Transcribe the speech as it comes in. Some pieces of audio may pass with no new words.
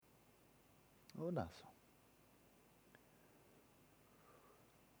Onaso.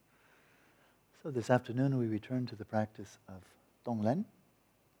 So this afternoon we return to the practice of Tonglen.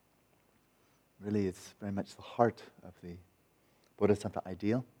 Really, it's very much the heart of the Bodhisattva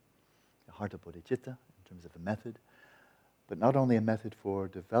ideal, the heart of Bodhicitta in terms of a method, but not only a method for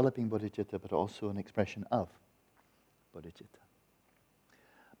developing Bodhicitta, but also an expression of Bodhicitta.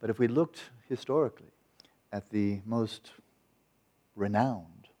 But if we looked historically at the most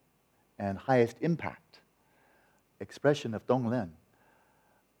renowned and highest impact expression of Tonglen,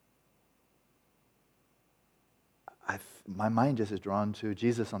 my mind just is drawn to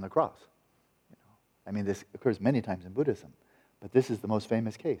Jesus on the cross. I mean, this occurs many times in Buddhism, but this is the most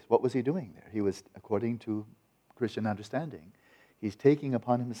famous case. What was he doing there? He was, according to Christian understanding, he's taking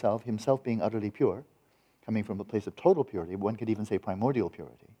upon himself being utterly pure, coming from a place of total purity, one could even say primordial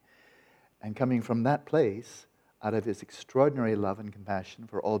purity, and coming from that place, out of his extraordinary love and compassion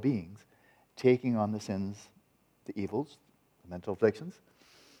for all beings, taking on the sins, the evils, the mental afflictions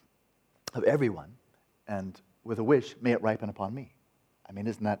of everyone, and with a wish, may it ripen upon me. I mean,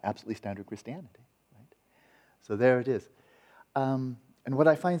 isn't that absolutely standard Christianity, right? So there it is. And what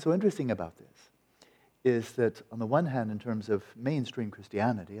I find so interesting about this is that, on the one hand, in terms of mainstream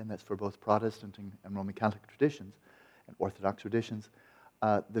Christianity, and that's for both Protestant and Roman Catholic traditions and Orthodox traditions,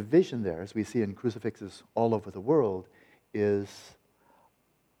 the vision there, as we see in crucifixes all over the world, is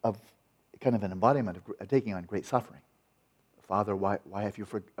of kind of an embodiment of taking on great suffering. Father, why have you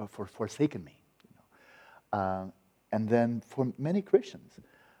forsaken me? And then for many Christians,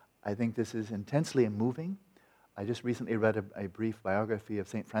 I think this is intensely moving. I just recently read a brief biography of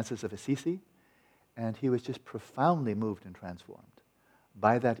St. Francis of Assisi, and he was just profoundly moved and transformed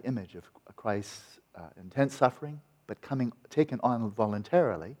by that image of Christ's intense suffering, but taken on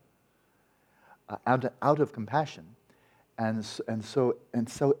voluntarily, out of compassion, and so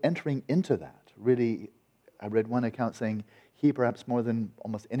entering into that. Really, I read one account saying he, perhaps more than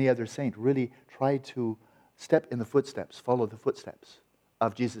almost any other saint, really tried to step in the footsteps, follow the footsteps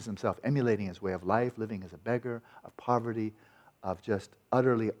of Jesus himself, emulating his way of life, living as a beggar, of poverty, of just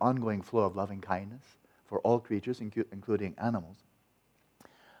utterly ongoing flow of loving kindness for all creatures, including animals.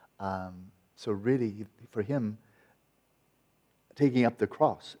 So really, for him, taking up the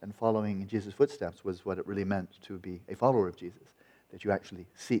cross and following in Jesus' footsteps was what it really meant to be a follower of Jesus, that you actually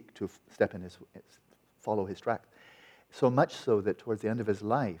seek to step in follow his tracks. So much so that towards the end of his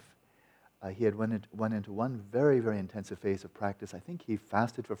life, he had went into one very, very intensive phase of practice. I think he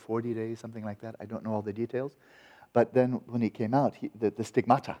fasted for 40 days, something like that. I don't know all the details. But then when he came out, the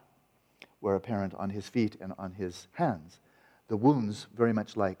stigmata were apparent on his feet and on his hands. The wounds, very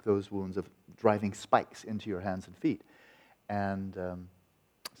much like those wounds of driving spikes into your hands and feet. And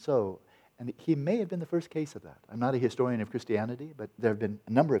he may have been the first case of that. I'm not a historian of Christianity, but there have been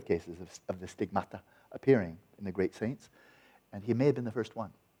a number of cases of the stigmata appearing in the great saints, and he may have been the first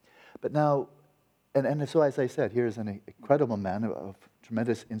one. But now, and so as I said, here's an incredible man of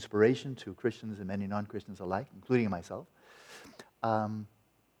tremendous inspiration to Christians and many non-Christians alike, including myself.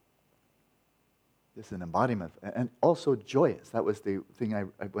 This is an embodiment, and also joyous. That was the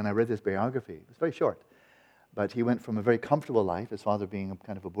thing when I read this biography. It was very short, but he went from a very comfortable life, his father being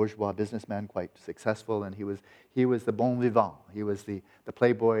kind of a bourgeois businessman, quite successful, and he was the bon vivant. He was the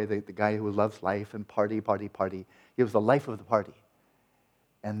playboy, the guy who loves life and party. He was the life of the party.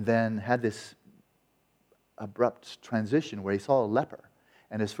 And then had this abrupt transition where he saw a leper,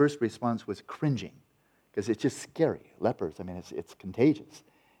 and his first response was cringing, because it's just scary. Lepers, I mean, it's contagious,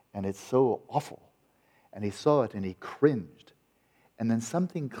 and it's so awful. And he saw it, and he cringed. And then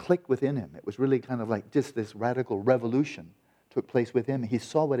something clicked within him. It was really kind of like just this radical revolution took place with him. He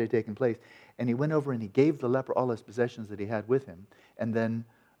saw what had taken place, and he went over and he gave the leper all his possessions that he had with him, and then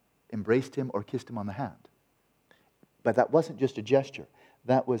embraced him or kissed him on the hand. But that wasn't just a gesture.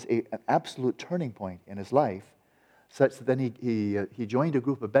 That was an absolute turning point in his life, such that then he joined a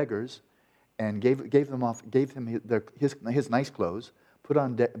group of beggars and gave him his nice clothes, put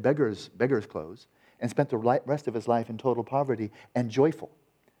on beggars' clothes, and spent the rest of his life in total poverty and joyful.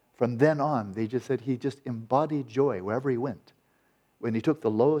 From then on, they just said he just embodied joy wherever he went. When he took the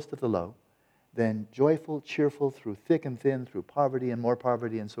lowest of the low, then joyful, cheerful through thick and thin, through poverty and more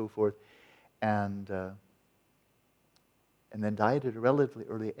poverty and so forth, and then died at a relatively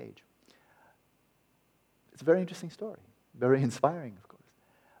early age. It's a very interesting story, very inspiring, of course.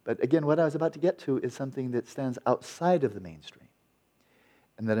 But again, what I was about to get to is something that stands outside of the mainstream.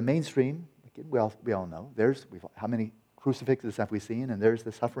 And that a mainstream, again, we all know, how many crucifixes have we seen, and there's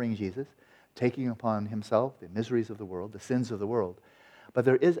the suffering Jesus, taking upon himself the miseries of the world, the sins of the world. But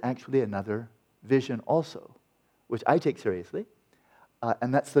there is actually another vision also, which I take seriously,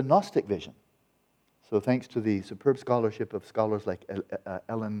 and that's the Gnostic vision. So thanks to the superb scholarship of scholars like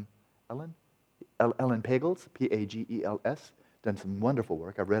Ellen Pagels, Pagels, done some wonderful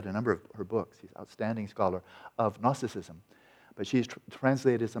work. I've read a number of her books. She's an outstanding scholar of Gnosticism. But she's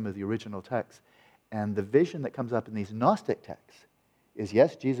translated some of the original texts. And the vision that comes up in these Gnostic texts is,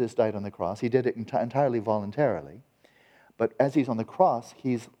 yes, Jesus died on the cross. He did it entirely voluntarily. But as he's on the cross,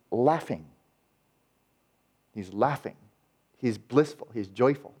 he's laughing. He's laughing. He's blissful. He's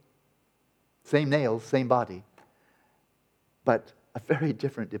joyful. Same nails, same body, but a very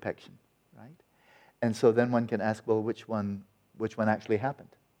different depiction, right? And so then one can ask, well, which one actually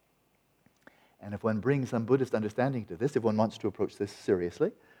happened? And if one brings some Buddhist understanding to this, if one wants to approach this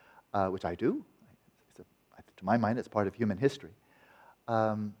seriously, which I do, to my mind, it's part of human history.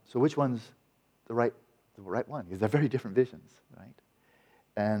 So which one's the right one? Because they're very different visions, right?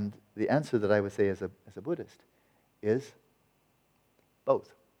 And the answer that I would say as a Buddhist is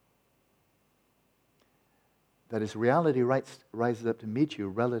both. That is, reality rises up to meet you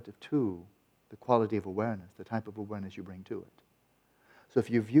relative to the quality of awareness, the type of awareness you bring to it. So if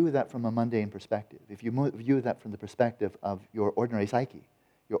you view that from a mundane perspective, if you view that from the perspective of your ordinary psyche,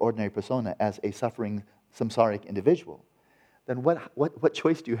 your ordinary persona as a suffering, samsaric individual, then what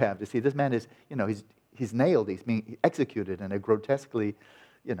choice do you have to see this man is, he's nailed, he's being executed in a grotesquely,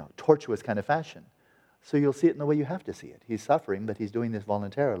 tortuous kind of fashion. So you'll see it in the way you have to see it. He's suffering, but he's doing this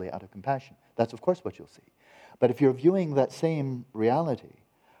voluntarily out of compassion. That's, of course, what you'll see. But if you're viewing that same reality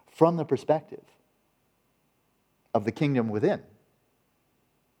from the perspective of the kingdom within,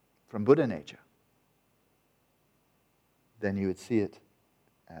 from Buddha nature, then you would see it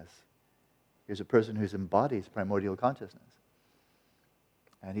as, here's a person who embodies primordial consciousness,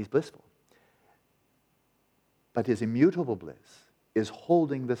 and he's blissful. But his immutable bliss is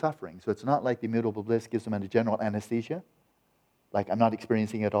holding the suffering. So it's not like the immutable bliss gives him a general anesthesia, like I'm not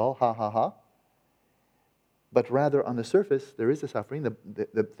experiencing it at all, ha, ha, ha. But rather, on the surface, there is a suffering.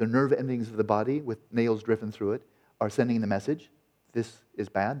 The nerve endings of the body with nails driven through it are sending the message. This is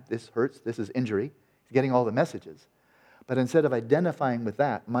bad, this hurts, this is injury. He's getting all the messages. But instead of identifying with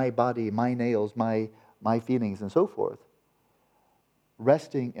that, my body, my nails, my feelings, and so forth,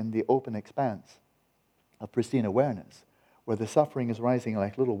 resting in the open expanse of pristine awareness, where the suffering is rising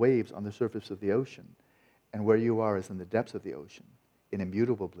like little waves on the surface of the ocean, and where you are is in the depths of the ocean, in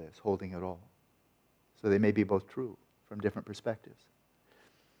immutable bliss, holding it all. So they may be both true from different perspectives.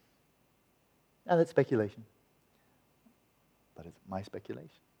 Now that's speculation, but it's my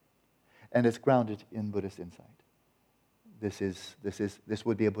speculation. And it's grounded in Buddhist insight. This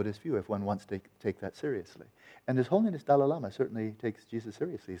would be a Buddhist view if one wants to take that seriously. And His Holiness Dalai Lama certainly takes Jesus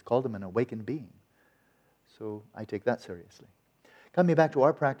seriously. He's called him an awakened being. So I take that seriously. Coming back to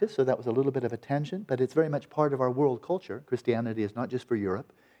our practice, so that was a little bit of a tangent, but it's very much part of our world culture. Christianity is not just for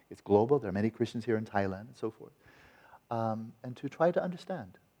Europe. It's global. There are many Christians here in Thailand and so forth. And to try to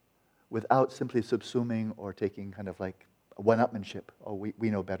understand without simply subsuming or taking kind of like a one-upmanship. Oh, we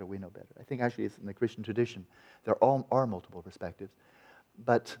know better, we know better. I think actually it's in the Christian tradition. There are multiple perspectives.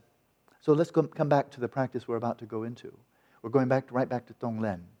 But, so let's come back to the practice we're about to go into. We're going right back to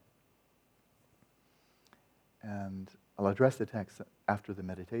Tonglen. And I'll address the text after the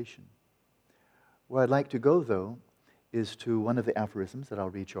meditation. Where I'd like to go, though, is to one of the aphorisms that I'll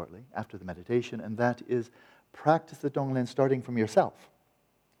read shortly after the meditation, and that is practice the Tonglen starting from yourself.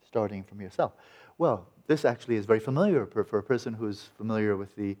 Starting from yourself. Well, this actually is very familiar for a person who's familiar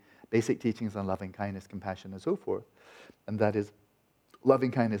with the basic teachings on loving kindness, compassion, and so forth. And that is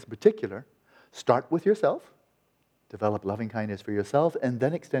loving kindness in particular. Start with yourself. Develop loving kindness for yourself, and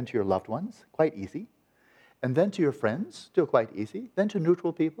then extend to your loved ones. Quite easy. And then to your friends, still quite easy. Then to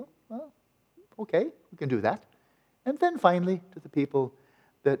neutral people. Well, okay, we can do that. And then finally to the people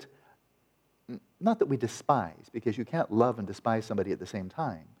that, not that we despise, because you can't love and despise somebody at the same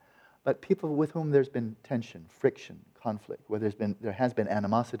time, but people with whom there's been tension, friction, conflict, where there has been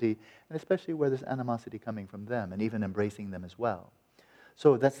animosity, and especially where there's animosity coming from them, and even embracing them as well.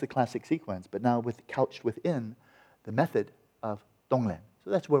 So that's the classic sequence, but now couched within the method of Tonglen.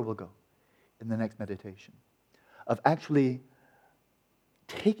 So that's where we'll go in the next meditation, of actually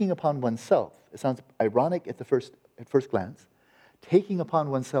taking upon oneself. It sounds ironic at first glance, taking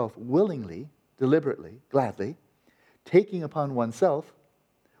upon oneself willingly, deliberately, gladly, taking upon oneself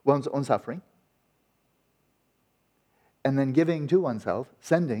one's own suffering, and then giving to oneself,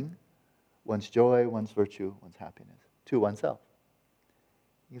 sending one's joy, one's virtue, one's happiness to oneself.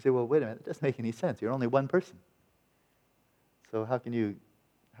 You can say, well, wait a minute, it doesn't make any sense. You're only one person. So how can you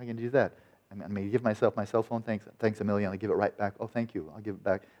do that? I mean, give myself my cell phone, thanks a million, I'll give it right back. Oh, thank you, I'll give it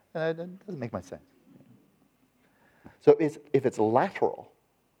back. It doesn't make much sense. So if it's lateral,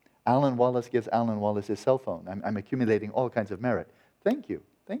 Alan Wallace gives Alan Wallace his cell phone. I'm accumulating all kinds of merit. Thank you,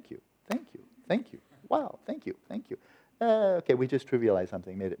 thank you, thank you, thank you. Wow, thank you, thank you. Okay, we just trivialized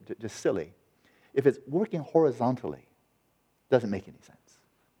something, made it just silly. If it's working horizontally, doesn't make any sense.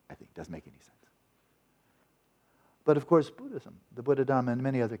 I think doesn't make any sense. But of course, Buddhism, the Buddha Dhamma, and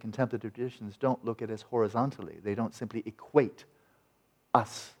many other contemplative traditions don't look at it as horizontally. They don't simply equate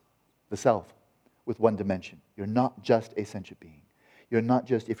us, the self, with one dimension. You're not just a sentient being. You're not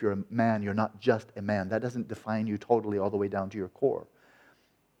just, if you're a man, you're not just a man. That doesn't define you totally all the way down to your core.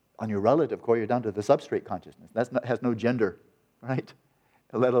 On your relative core, you're down to the substrate consciousness. That has no gender, right?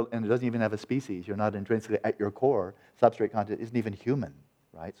 And it doesn't even have a species. You're not intrinsically at your core. Substrate consciousness isn't even human,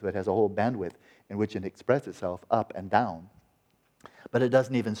 right? So it has a whole bandwidth in which it expresses itself up and down. But it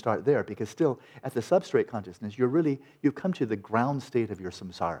doesn't even start there, because still, at the substrate consciousness, you've come to the ground state of your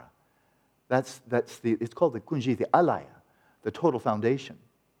samsara. It's called the kunji, the alaya, the total foundation.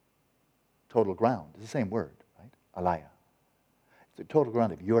 Total ground. It's the same word, right? Alaya. It's the total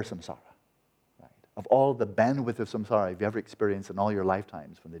ground of your samsara, right? Of all the bandwidth of samsara you've ever experienced in all your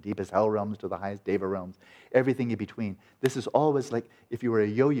lifetimes, from the deepest hell realms to the highest deva realms, everything in between. This is always like if you were a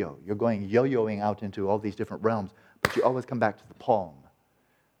yo-yo. You're going yo-yoing out into all these different realms, but you always come back to the palm.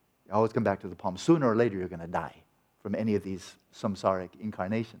 You always come back to the palm. Sooner or later, you're going to die from any of these samsaric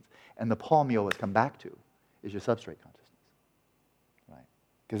incarnations. And the palm you always come back to is your substrate consciousness, right?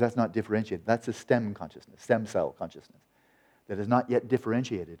 Because that's not differentiated. That's a stem consciousness, stem cell consciousness, that is not yet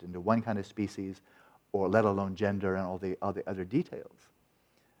differentiated into one kind of species, or let alone gender and all the other details.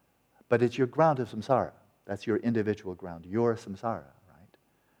 But it's your ground of samsara. That's your individual ground, your samsara, right?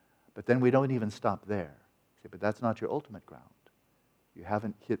 But then we don't even stop there. See, but that's not your ultimate ground. You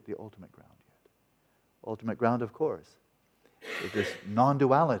haven't hit the ultimate ground yet. Ultimate ground, of course, is this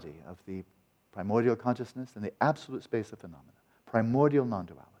non-duality of the primordial consciousness and the absolute space of phenomena. Primordial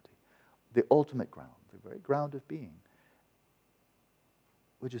non-duality. The ultimate ground, the very ground of being,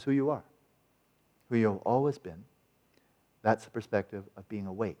 which is who you are, who you've always been. That's the perspective of being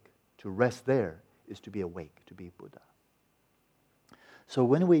awake. To rest there is to be awake, to be Buddha. So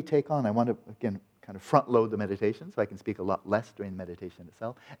when we take on, I want to, again, kind of front load the meditation so I can speak a lot less during the meditation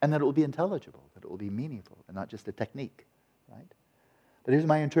itself, and that it will be intelligible, that it will be meaningful, and not just a technique, right? But here's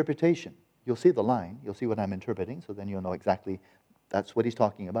my interpretation. You'll see the line, you'll see what I'm interpreting, so then you'll know exactly that's what he's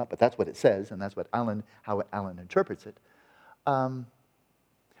talking about, but that's what it says, and that's what how Alan interprets it.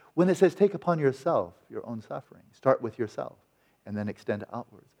 When it says, take upon yourself your own suffering, start with yourself, and then extend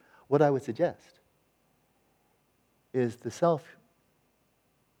outwards. What I would suggest is the self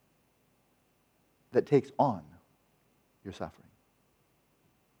that takes on your suffering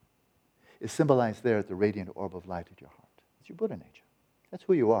is symbolized there at the radiant orb of light at your heart. It's your Buddha nature. That's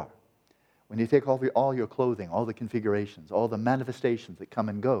who you are. When you take all your clothing, all the configurations, all the manifestations that come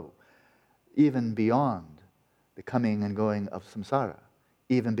and go, even beyond the coming and going of samsara,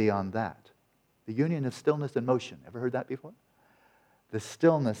 even beyond that, the union of stillness and motion. Ever heard that before? The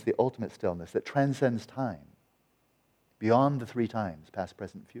stillness, the ultimate stillness that transcends time, beyond the three times, past,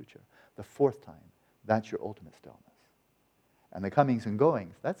 present, future. The fourth time, that's your ultimate stillness. And the comings and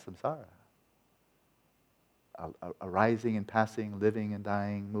goings, that's samsara. Arising and passing, living and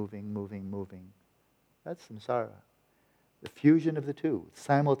dying, moving, moving, moving. That's samsara. The fusion of the two,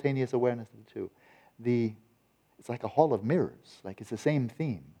 simultaneous awareness of the two. It's like a hall of mirrors, like it's the same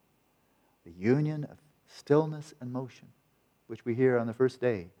theme. The union of stillness and motion, which we hear on the first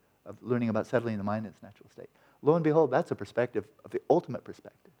day of learning about settling the mind in its natural state. Lo and behold, that's a perspective of the ultimate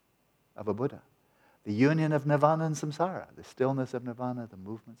perspective of a Buddha. The union of nirvana and samsara, the stillness of nirvana, the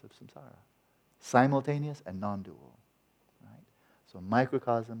movements of samsara. Simultaneous and non-dual. Right? So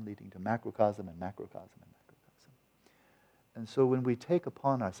microcosm leading to macrocosm and macrocosm and macrocosm. And so when we take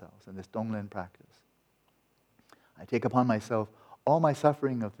upon ourselves in this Donglen practice, I take upon myself all my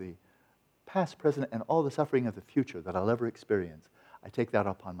suffering of the past, present, and all the suffering of the future that I'll ever experience. I take that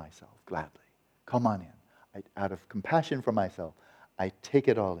upon myself gladly. Come on in. Out of compassion for myself, I take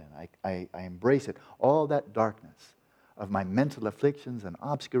it all in. I embrace it. All that darkness of my mental afflictions and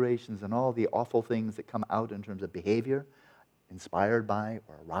obscurations and all the awful things that come out in terms of behavior, inspired by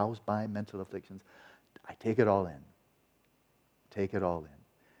or aroused by mental afflictions, I take it all in. Take it all in.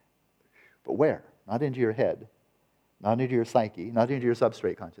 But where? Not into your head, not into your psyche, not into your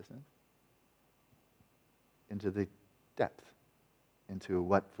substrate consciousness, into the depth, into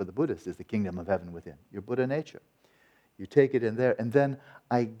what for the Buddhist is the kingdom of heaven within, your Buddha nature. You take it in there, and then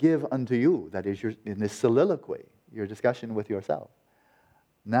I give unto you, that is in this soliloquy, your discussion with yourself.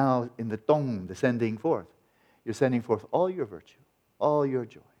 Now in the Tong, the sending forth, you're sending forth all your virtue, all your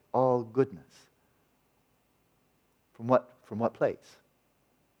joy, all goodness. From what place?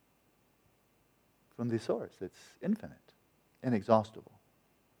 from the source. It's infinite, inexhaustible.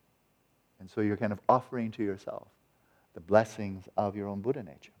 And so you're kind of offering to yourself the blessings of your own Buddha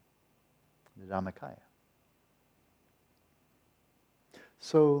nature, the Dhammakaya.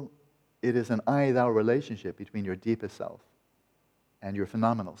 So it is an I-thou relationship between your deepest self and your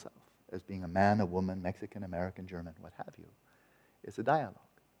phenomenal self, as being a man, a woman, Mexican, American, German, what have you. It's a dialogue.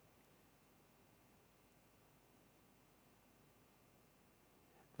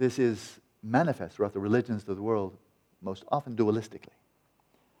 This is manifest throughout the religions of the world, most often dualistically.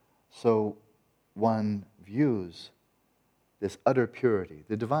 So one views this utter purity,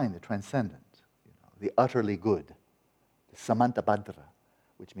 the divine, the transcendent, the utterly good, the samantabhadra,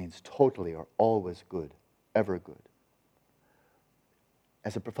 which means totally or always good, ever good,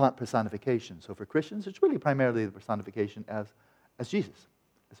 as a personification. So for Christians, it's really primarily the personification as Jesus,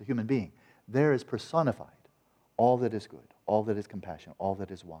 as a human being. There is personified all that is good, all that is compassionate, all that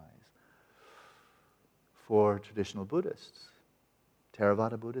is wise. For traditional Buddhists,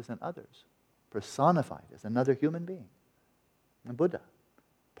 Theravada Buddhists and others, personified as another human being, a Buddha.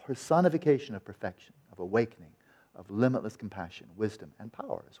 Personification of perfection, of awakening, of limitless compassion, wisdom, and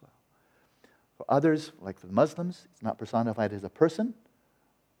power as well. For others, like for the Muslims, it's not personified as a person,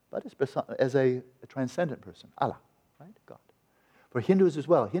 but it's as a transcendent person, Allah, right? God. For Hindus as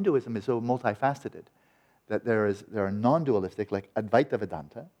well, Hinduism is so multifaceted that there are non-dualistic, like Advaita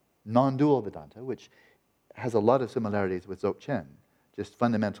Vedanta, non-dual Vedanta, which has a lot of similarities with Dzogchen, just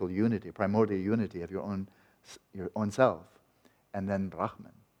fundamental unity, primordial unity of your own self, and then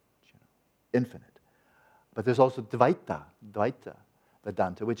Brahman, infinite. But there's also Dvaita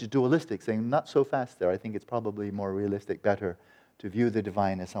Vedanta, which is dualistic, saying not so fast there. I think it's probably more realistic, better to view the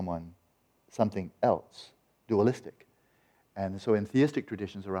divine as something else, dualistic. And so in theistic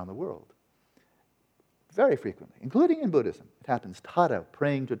traditions around the world, very frequently, including in Buddhism, it happens. Tara,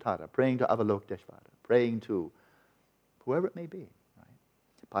 praying to Avalokiteshvara, praying to whoever it may be,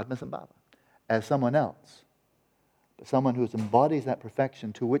 right? Padmasambhava, as someone else, but someone who embodies that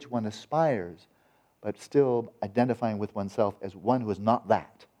perfection to which one aspires, but still identifying with oneself as one who is not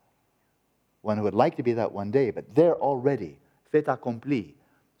that. One who would like to be that one day, but they're already, fait accompli.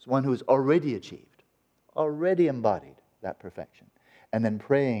 It's one who's already achieved, already embodied that perfection. And then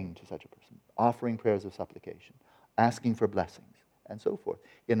praying to such a person, offering prayers of supplication, asking for blessings, and so forth,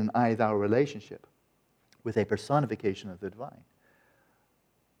 in an I-thou relationship with a personification of the divine.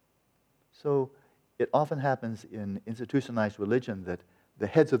 So it often happens in institutionalized religion that the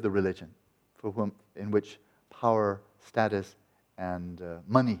heads of the religion, in which power, status, and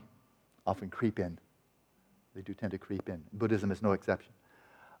money often creep in. They do tend to creep in. Buddhism is no exception.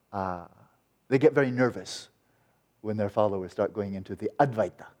 They get very nervous when their followers start going into the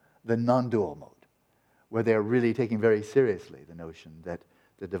Advaita, the non-dual mode, where they're really taking very seriously the notion that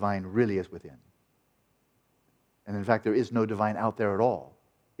the divine really is within. And in fact, there is no divine out there at all,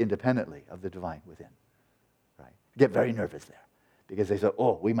 independently of the divine within. Right? Get very nervous there, because they say,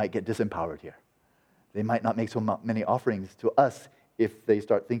 oh, we might get disempowered here. They might not make so many offerings to us if they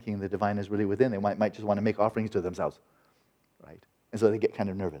start thinking the divine is really within. They might just want to make offerings to themselves, right? And so they get kind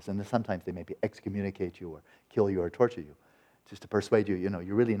of nervous. And then sometimes they maybe excommunicate you or kill you or torture you just to persuade you,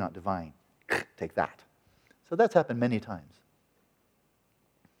 you're really not divine. Take that. So that's happened many times.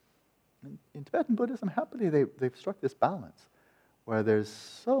 In Tibetan Buddhism, happily, they've struck this balance where there's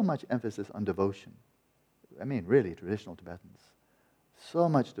so much emphasis on devotion. I mean, really, traditional Tibetans. So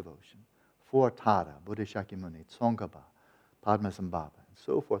much devotion for Tara, Buddha Shakyamuni, Tsongkhapa, Padmasambhava, and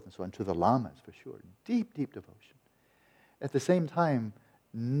so forth and so on, to the lamas for sure. Deep, deep devotion. At the same time,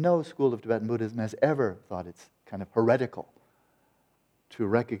 no school of Tibetan Buddhism has ever thought it's kind of heretical to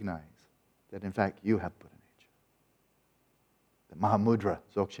recognize that, in fact, you have Buddha nature. The Mahamudra,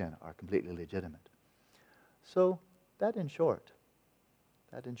 Dzogchen, are completely legitimate. So, that in short,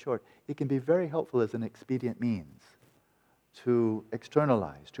 it can be very helpful as an expedient means to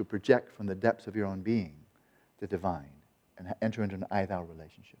externalize, to project from the depths of your own being the divine and enter into an I-thou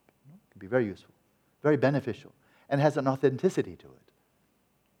relationship. It can be very useful, very beneficial, and has an authenticity to it.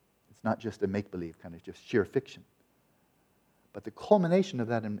 It's not just a make-believe kind of just sheer fiction. But the culmination of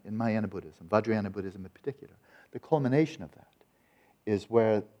that in Mahayana Buddhism, Vajrayana Buddhism in particular, the culmination of that is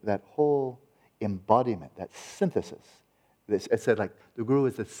where that whole embodiment, that synthesis, it's said like the Guru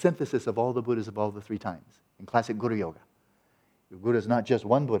is the synthesis of all the Buddhas of all the three times in classic Guru Yoga. The Buddha is not just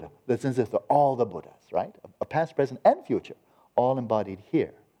one Buddha, the synthesis of all the Buddhas, right? Of past, present, and future, all embodied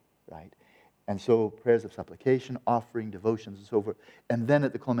here, right? And so prayers of supplication, offering, devotions, and so forth. And then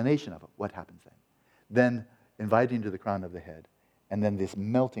at the culmination of it, what happens then? Then inviting to the crown of the head, and then this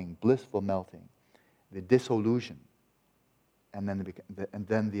melting, blissful melting, the dissolution and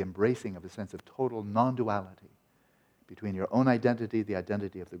then the embracing of a sense of total non-duality between your own identity, the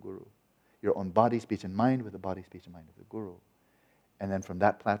identity of the Guru, your own body, speech, and mind with the body, speech, and mind of the Guru. And then from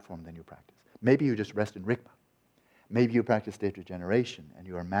that platform, then you practice. Maybe you just rest in Rigpa. Maybe you practice state regeneration and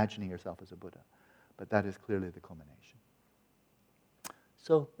you're imagining yourself as a Buddha. But that is clearly the culmination.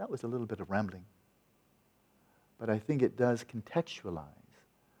 So that was a little bit of rambling. But I think it does contextualize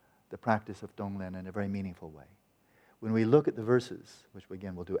the practice of Tonglen in a very meaningful way. When we look at the verses, which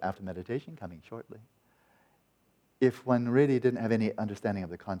again we'll do after meditation, coming shortly, if one really didn't have any understanding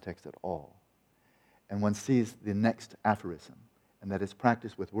of the context at all, and one sees the next aphorism, and that it's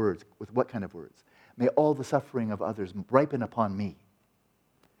practiced with words, with what kind of words? May all the suffering of others ripen upon me,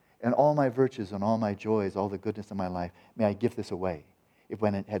 and all my virtues and all my joys, all the goodness of my life, may I give this away. If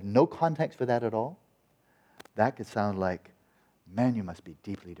when it had no context for that at all, that could sound like, man, you must be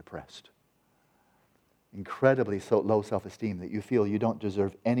deeply depressed. Incredibly low self-esteem that you feel you don't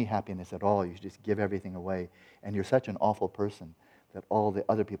deserve any happiness at all. You should just give everything away. And you're such an awful person that all the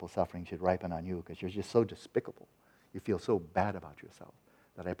other people's suffering should ripen on you because you're just so despicable. You feel so bad about yourself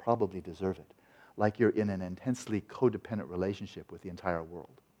that I probably deserve it. Like you're in an intensely codependent relationship with the entire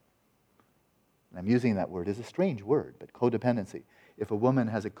world. And I'm using that word as a strange word, but codependency. If a woman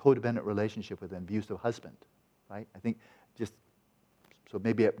has a codependent relationship with an abusive husband, right? I think just, so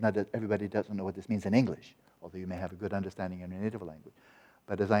maybe not that everybody doesn't know what this means in English, although you may have a good understanding in your native language.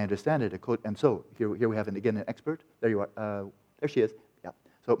 But as I understand it, and so here we have, again, an expert. There you are. There she is. Yeah.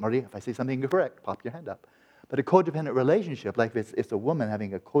 So Maria, if I say something incorrect, pop your hand up. But a codependent relationship, like if it's a woman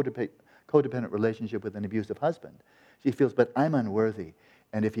having a codependent relationship with an abusive husband, she feels, but I'm unworthy.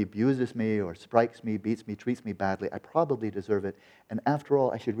 And if he abuses me or strikes me, beats me, treats me badly, I probably deserve it. And after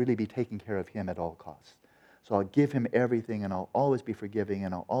all, I should really be taking care of him at all costs. So I'll give him everything, and I'll always be forgiving,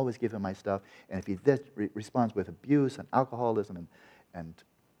 and I'll always give him my stuff. And if he responds with abuse and alcoholism and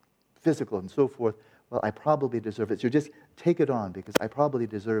physical and so forth, well, I probably deserve it. So just take it on, because I probably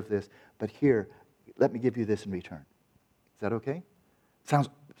deserve this. But here, let me give you this in return. Is that okay?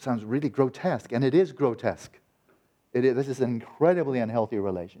 Sounds really grotesque, and it is grotesque. This is an incredibly unhealthy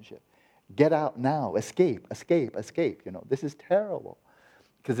relationship. Get out now. Escape, escape, escape. You know, this is terrible.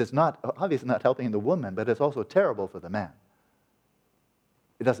 Because it's not, obviously not helping the woman, but it's also terrible for the man.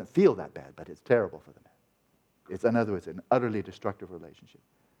 It doesn't feel that bad, but it's terrible for the man. It's, in other words, an utterly destructive relationship.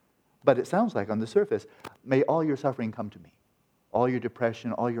 But it sounds like on the surface, may all your suffering come to me. All your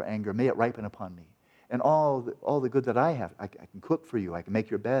depression, all your anger, may it ripen upon me. And all the good that I have, I can cook for you, I can make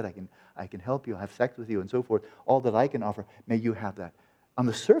your bed, I can help you, have sex with you, and so forth. All that I can offer, may you have that. On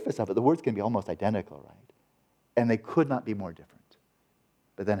the surface of it, the words can be almost identical, right? And they could not be more different.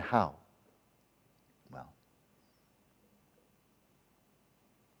 But then how? Well,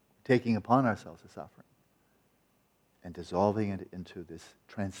 taking upon ourselves the suffering and dissolving it into this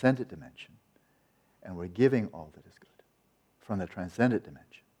transcendent dimension, and we're giving all that is good from the transcendent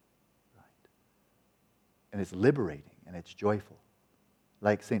dimension, right? And it's liberating and it's joyful,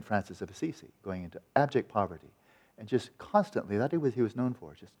 like St. Francis of Assisi, going into abject poverty, and just constantly, that was he was known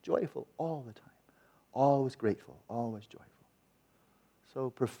for, just joyful all the time, always grateful, always joyful. So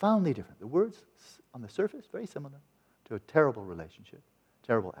profoundly different. The words on the surface, very similar to a terrible relationship,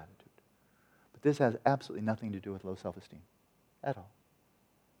 terrible attitude. But this has absolutely nothing to do with low self-esteem at all,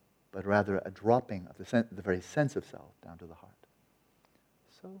 but rather a dropping of the very sense of self down to the heart.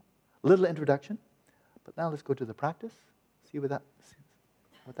 So, a little introduction, but now let's go to the practice, see what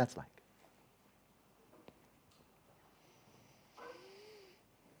that's like.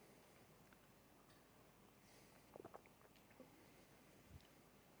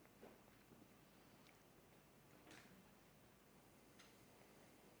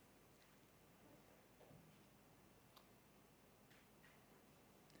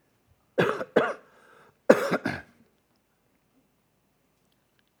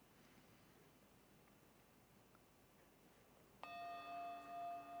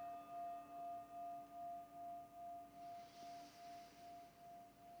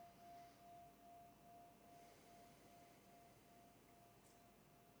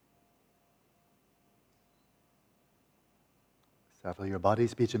 Settle your body,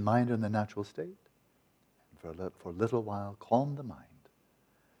 speech, and mind in the natural state. And for a little while, calm the mind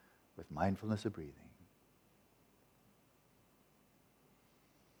with mindfulness of breathing.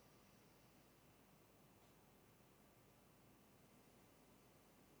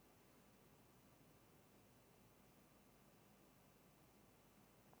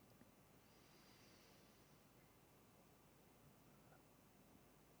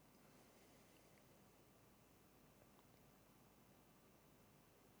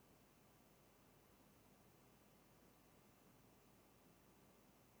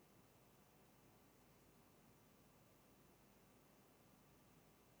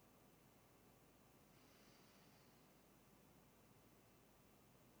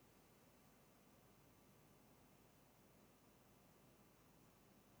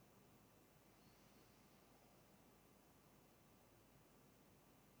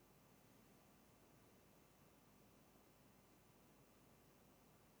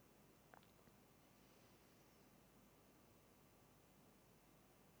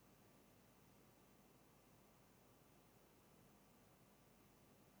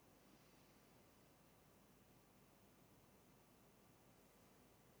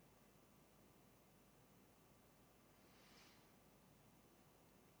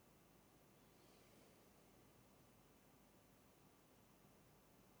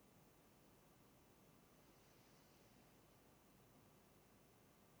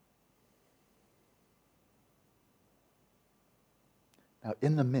 Now,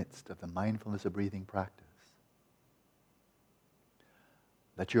 in the midst of the mindfulness of breathing practice,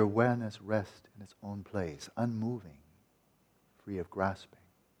 let your awareness rest in its own place, unmoving, free of grasping,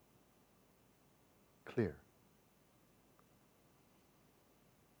 clear.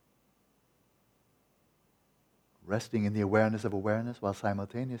 Resting in the awareness of awareness while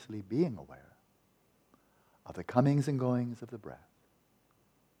simultaneously being aware of the comings and goings of the breath.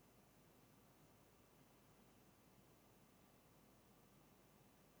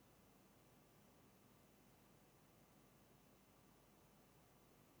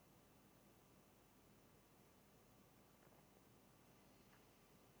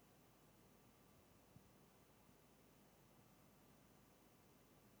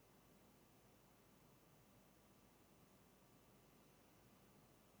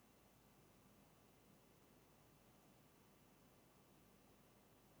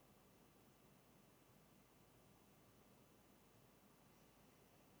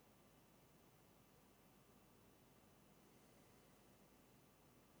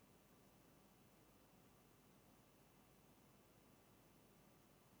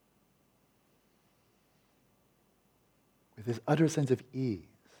 With this utter sense of ease,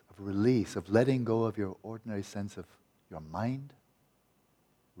 of release, of letting go of your ordinary sense of your mind,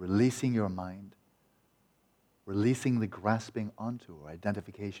 releasing your mind, releasing the grasping onto or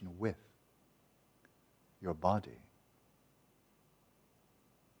identification with your body.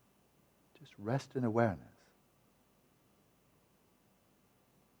 Just rest in awareness.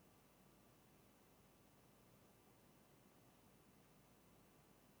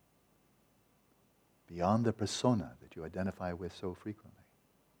 Beyond the persona that you identify with so frequently.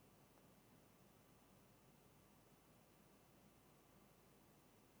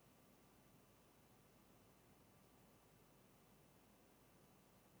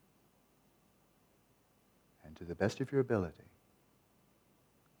 And to the best of your ability,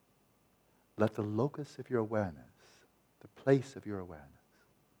 let the locus of your awareness, the place of your awareness,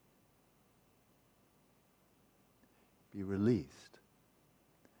 be released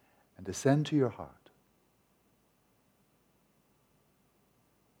and descend to your heart.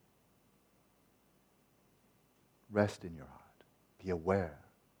 Rest in your heart. Be aware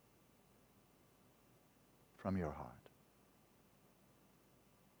from your heart.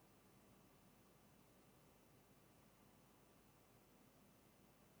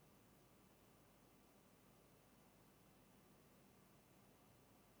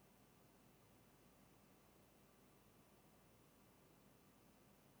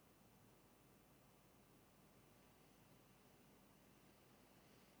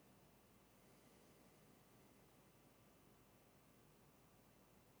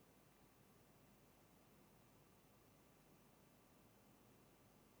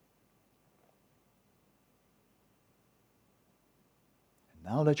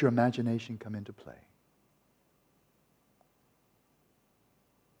 Now let your imagination come into play.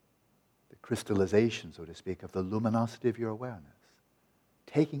 The crystallization, so to speak, of the luminosity of your awareness,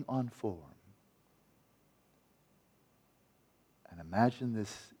 taking on form. And imagine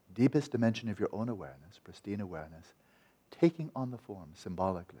this deepest dimension of your own awareness, pristine awareness, taking on the form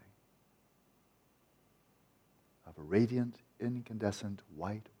symbolically of a radiant, incandescent,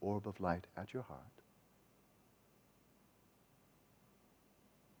 white orb of light at your heart.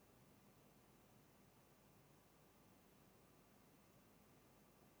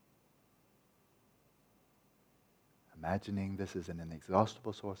 Imagining this is an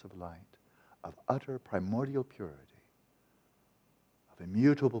inexhaustible source of light, of utter primordial purity, of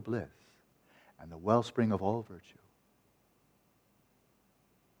immutable bliss, and the wellspring of all virtue.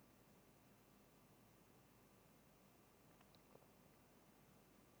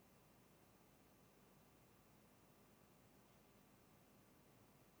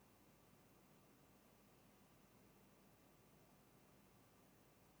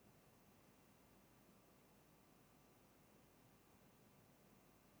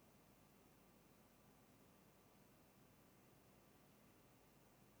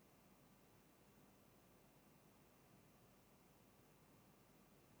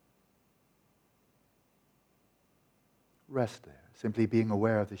 Rest there, simply being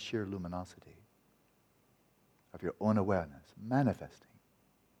aware of the sheer luminosity of your own awareness, manifesting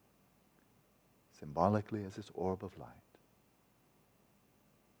symbolically as this orb of light.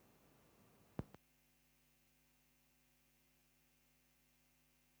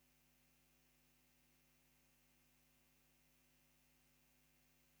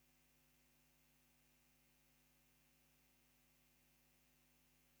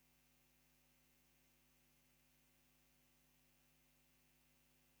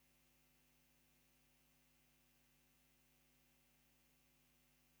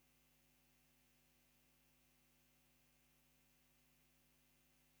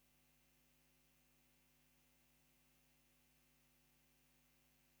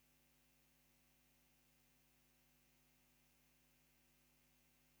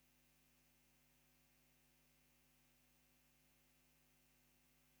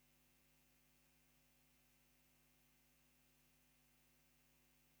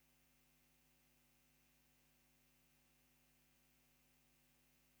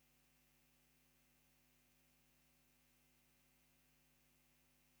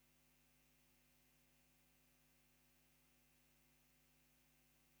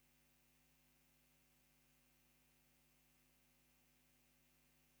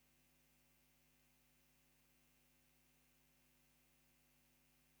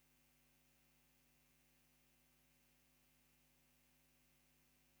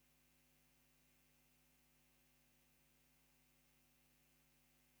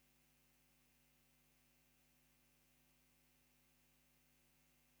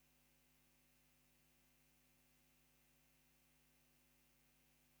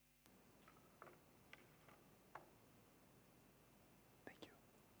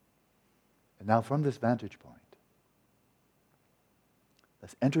 And now from this vantage point,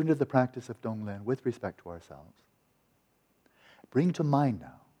 let's enter into the practice of Donglen with respect to ourselves. Bring to mind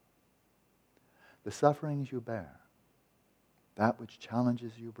now the sufferings you bear, that which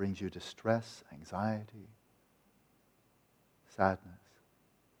challenges you, brings you distress, anxiety, sadness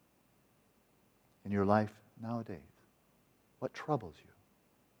in your life nowadays. What troubles you?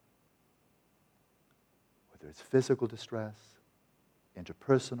 Whether it's physical distress,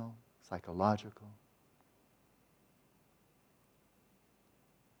 interpersonal, psychological.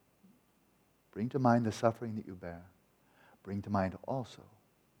 Bring to mind the suffering that you bear. Bring to mind also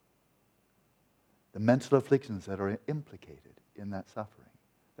the mental afflictions that are implicated in that suffering,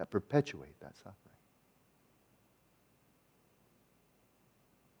 that perpetuate that suffering.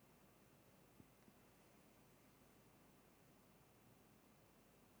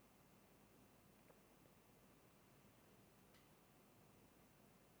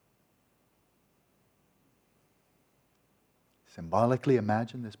 Symbolically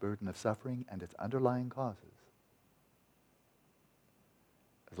imagine this burden of suffering and its underlying causes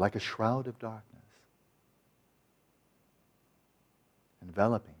as like a shroud of darkness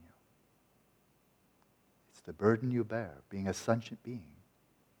enveloping you. It's the burden you bear, being a sentient being.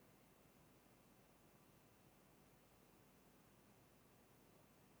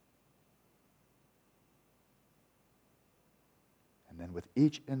 And then with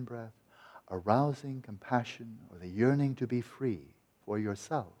each in-breath, arousing compassion or the yearning to be free for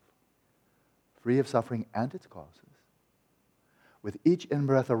yourself, free of suffering and its causes. With each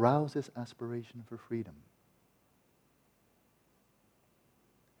in-breath, arouse this aspiration for freedom.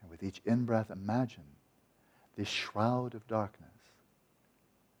 And with each in-breath, imagine this shroud of darkness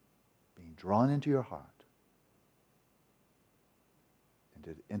being drawn into your heart,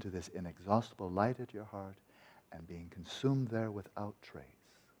 into this inexhaustible light at your heart, and being consumed there without trace.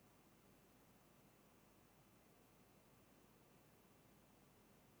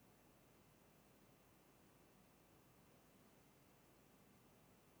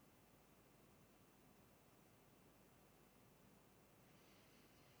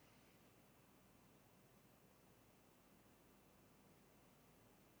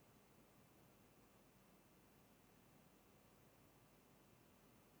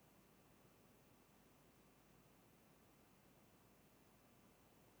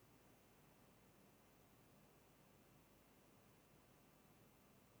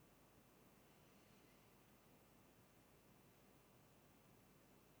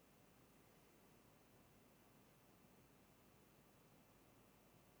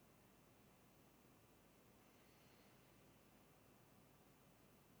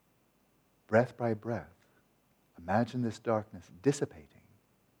 Breath by breath, imagine this darkness dissipating,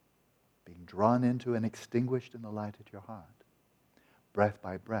 being drawn into and extinguished in the light at your heart. Breath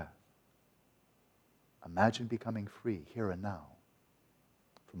by breath, imagine becoming free here and now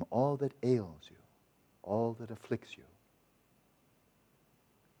from all that ails you, all that afflicts you.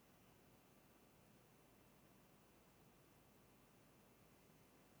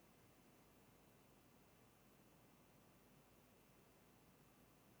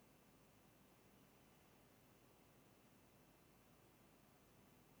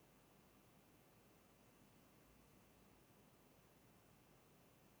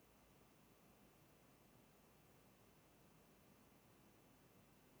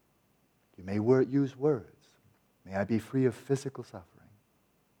 You may use words. May I be free of physical suffering.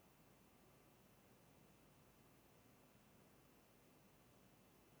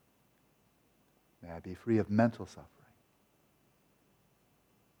 May I be free of mental suffering.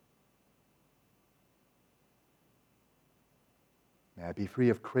 May I be free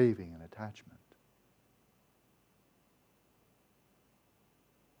of craving and attachment.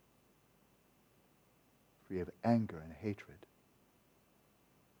 Free of anger and hatred.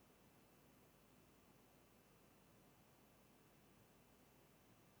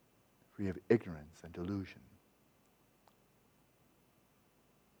 Free of ignorance and delusion.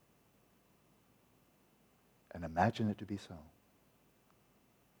 And imagine it to be so.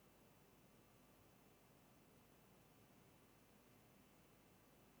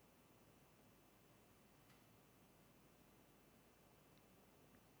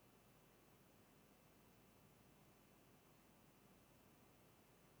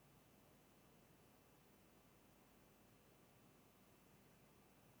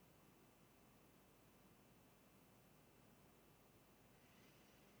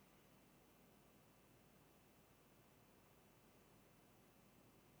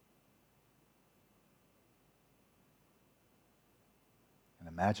 And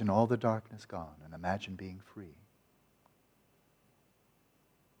imagine all the darkness gone, and imagine being free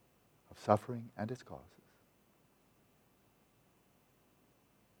of suffering and its causes.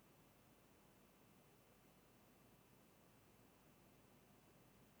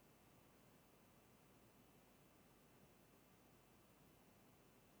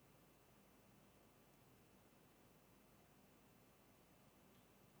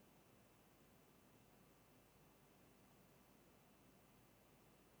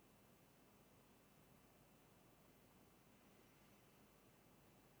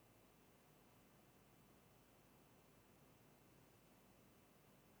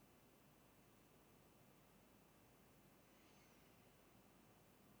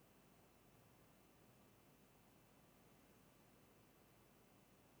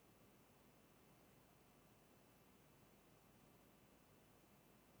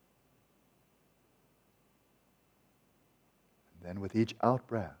 Then with each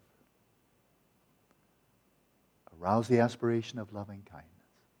out-breath, arouse the aspiration of loving kindness.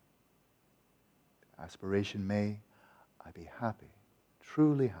 The aspiration, may I be happy,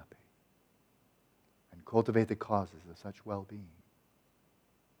 truly happy, and cultivate the causes of such well-being.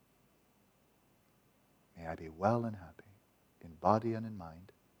 May I be well and happy, in body and in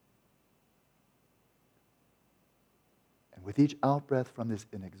mind. And with each out-breath from this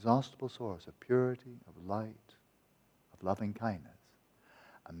inexhaustible source of purity, of light, of loving kindness,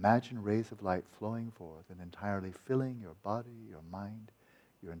 imagine rays of light flowing forth and entirely filling your body, your mind,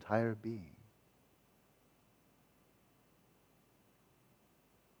 your entire being.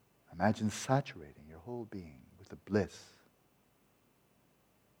 Imagine saturating your whole being with the bliss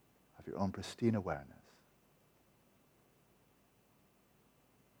of your own pristine awareness,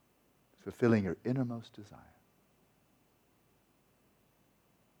 fulfilling your innermost desire.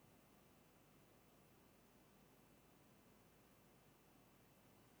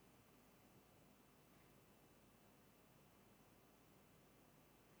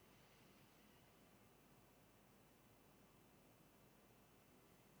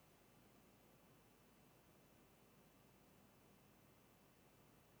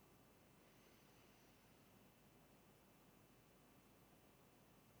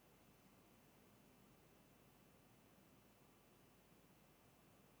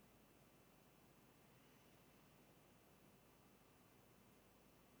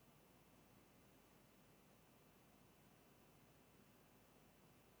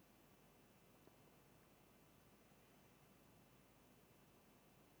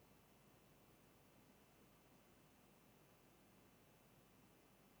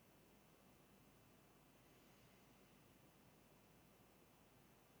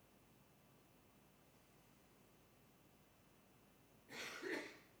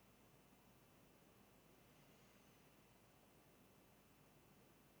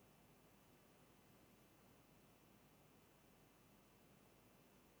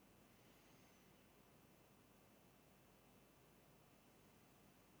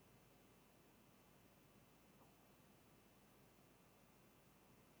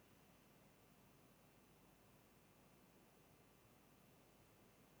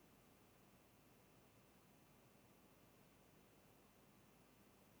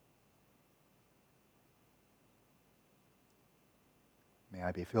 May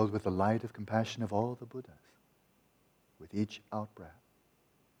I be filled with the light of compassion of all the Buddhas, with each out-breath.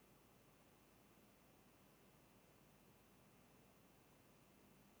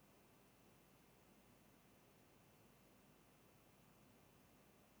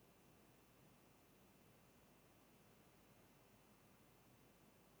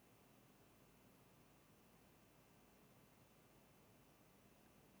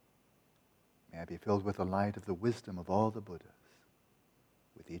 May I be filled with the light of the wisdom of all the Buddhas,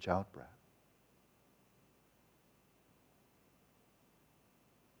 with each out-breath.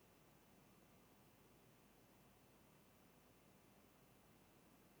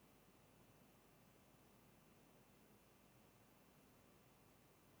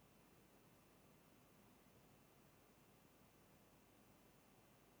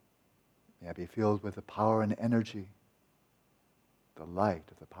 May I be filled with the power and energy, the light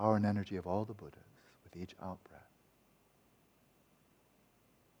of the power and energy of all the Buddhas, with each out-breath.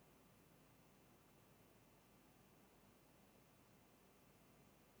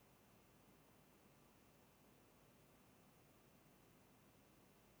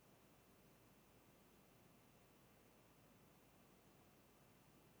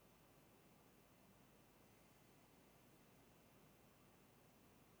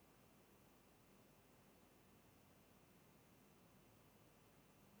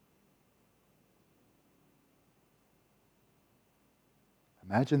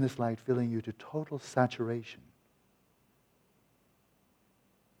 Imagine this light filling you to total saturation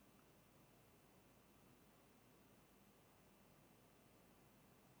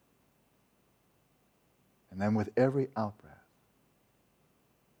And then with every out-breath,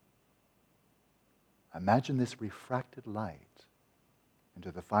 imagine this refracted light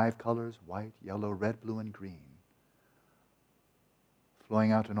into the 5 colors, white, yellow, red, blue, and green,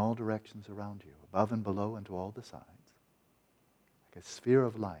 flowing out in all directions around you, above and below and to all the sides, like a sphere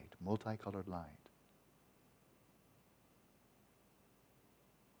of light, multicolored light.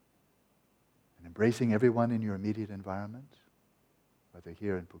 And embracing everyone in your immediate environment, whether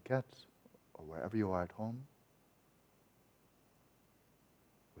here in Phuket or wherever you are at home,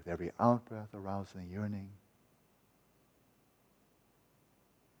 with every out-breath arousing yearning,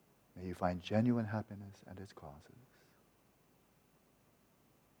 may you find genuine happiness and its causes.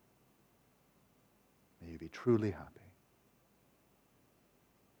 May you be truly happy.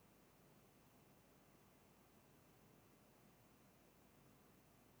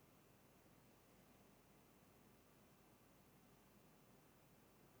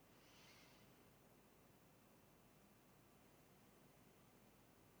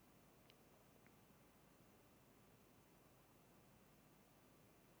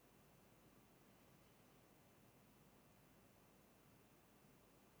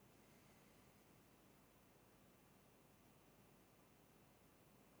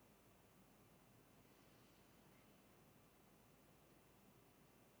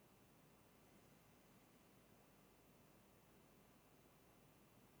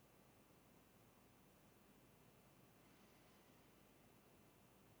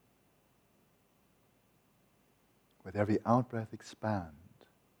 With every out-breath, expand.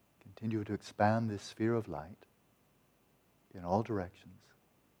 Continue to expand this sphere of light in all directions.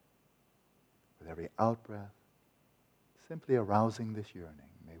 With every out-breath, simply arousing this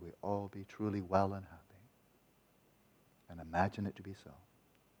yearning. May we all be truly well and happy. And imagine it to be so.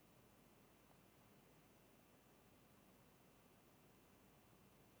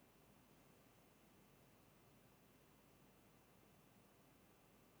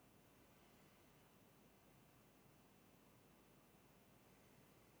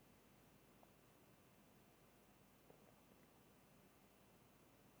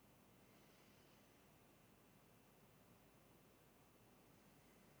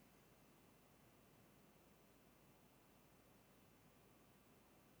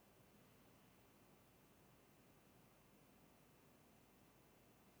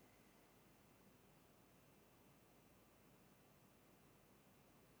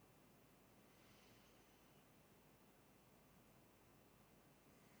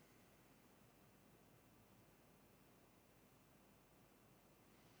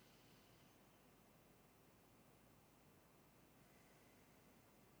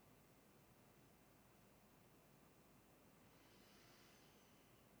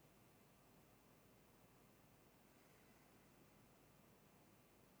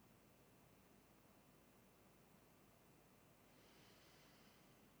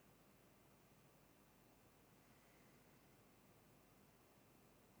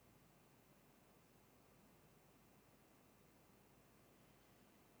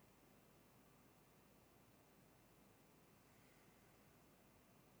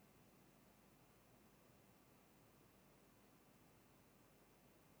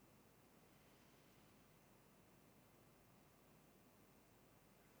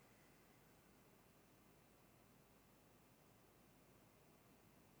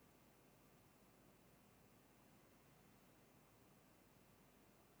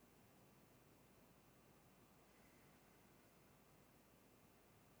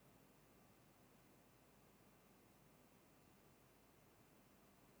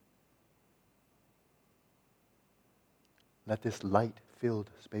 Let this light-filled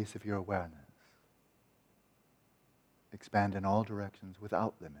space of your awareness expand in all directions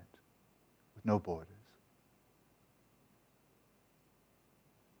without limit, with no borders.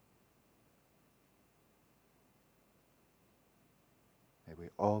 May we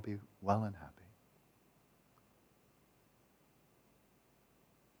all be well and happy.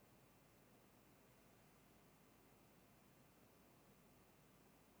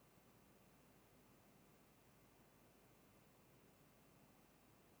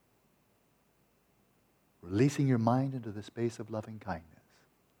 Releasing your mind into the space of loving kindness,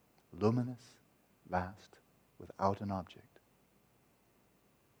 luminous, vast, without an object.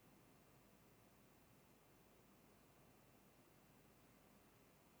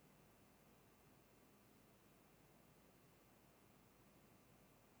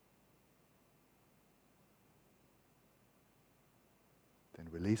 Then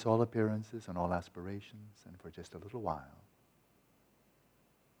release all appearances and all aspirations, and for just a little while,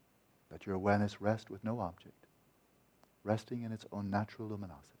 let your awareness rest with no object, resting in its own natural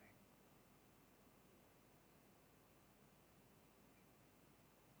luminosity.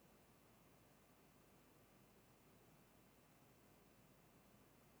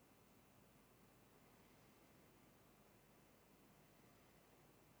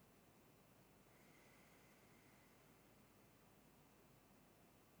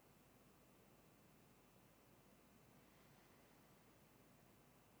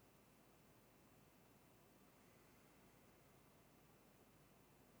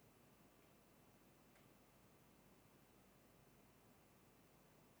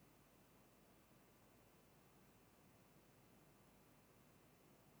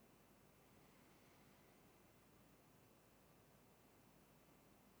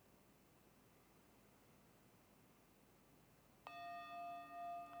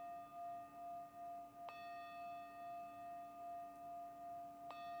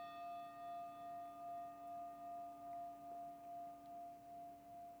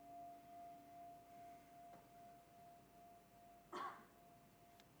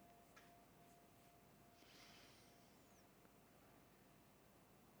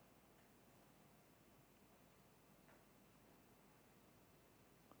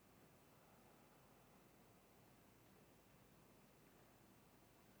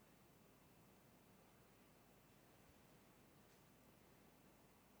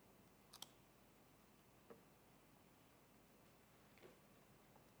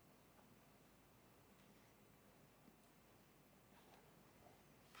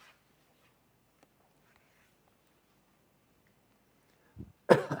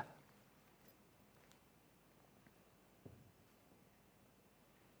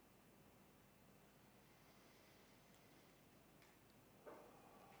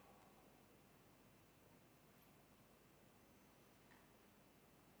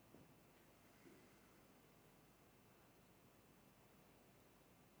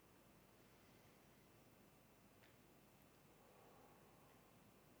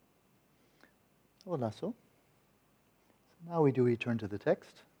 Hola, so. Now we do return to the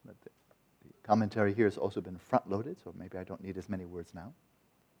text. But the commentary here has also been front-loaded, so maybe I don't need as many words now.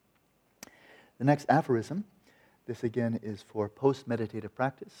 The next aphorism, this again is for post-meditative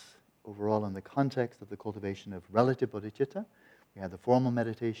practice, overall in the context of the cultivation of relative bodhicitta. We have the formal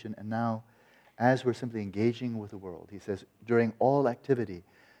meditation, and now, as we're simply engaging with the world, he says, during all activities,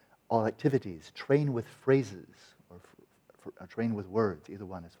 train with phrases, or train with words, either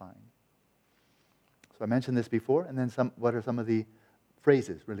one is fine. So I mentioned this before, and then what are some of the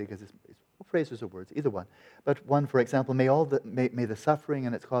phrases, really, because it's phrases or words, either one. But one, for example, may the suffering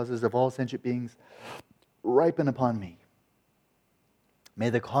and its causes of all sentient beings ripen upon me. May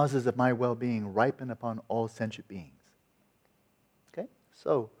the causes of my well-being ripen upon all sentient beings. Okay,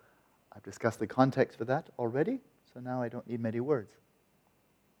 so I've discussed the context for that already, so now I don't need many words.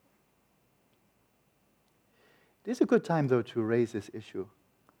 It is a good time, though, to raise this issue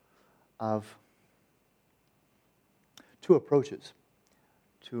of two approaches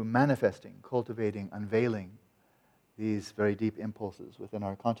to manifesting, cultivating, unveiling these very deep impulses within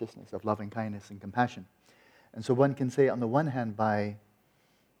our consciousness of loving kindness and compassion. And so one can say, on the one hand, by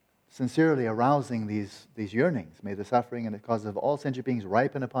sincerely arousing these yearnings, may the suffering and the causes of all sentient beings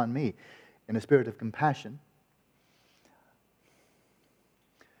ripen upon me in a spirit of compassion,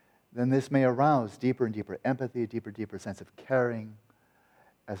 then this may arouse deeper and deeper empathy, deeper sense of caring,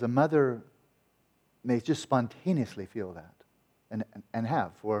 as a mother may just spontaneously feel that, and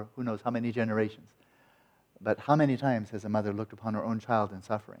have for who knows how many generations. But how many times has a mother looked upon her own child in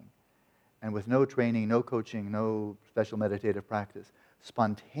suffering, and with no training, no coaching, no special meditative practice,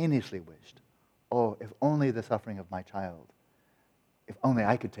 spontaneously wished, oh, if only the suffering of my child, if only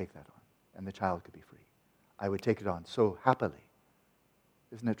I could take that on, and the child could be free. I would take it on so happily.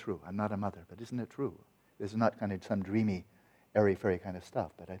 Isn't it true? I'm not a mother, but isn't it true? This is not kind of some dreamy, airy-fairy kind of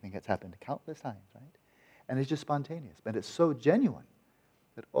stuff, but I think it's happened countless times, right? And it's just spontaneous, but it's so genuine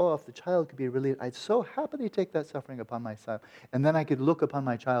that, oh, if the child could be relieved, I'd so happily take that suffering upon myself. And then I could look upon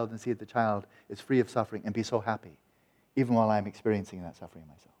my child and see that the child is free of suffering and be so happy, even while I'm experiencing that suffering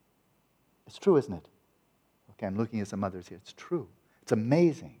myself. It's true, isn't it? Okay, I'm looking at some mothers here. It's true. It's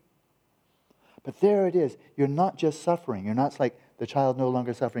amazing. But there it is. You're not just suffering. You're not like the child no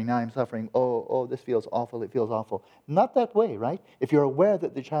longer suffering, now I'm suffering. Oh, this feels awful, it feels awful. Not that way, right? If you're aware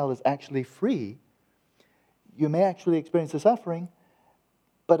that the child is actually free, you may actually experience the suffering,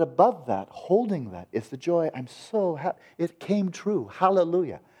 but above that, holding that, is the joy. I'm so happy. It came true.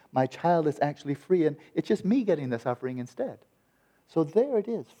 Hallelujah. My child is actually free, and it's just me getting the suffering instead. So there it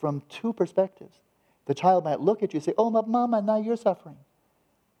is, from two perspectives. The child might look at you and say, oh, Mama, now you're suffering.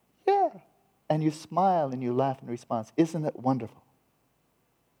 Yeah. And you smile and you laugh in response. Isn't it wonderful?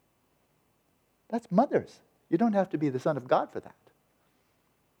 That's mothers. You don't have to be the Son of God for that.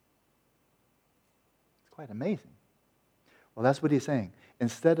 It's quite amazing. Well, that's what he's saying.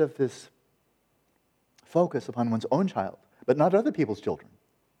 Instead of this focus upon one's own child, but not other people's children,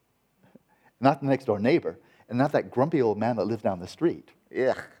 not the next door neighbor, and not that grumpy old man that lives down the street.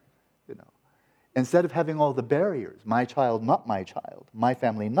 Ugh, Instead of having all the barriers, my child, not my child, my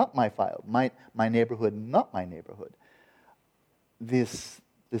family, not my child, my neighborhood, not my neighborhood, this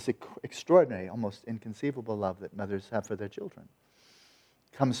extraordinary, almost inconceivable love that mothers have for their children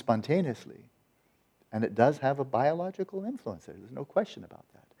comes spontaneously. And it does have a biological influence there. There's no question about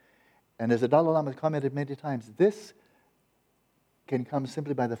that. And as the Dalai Lama has commented many times, this can come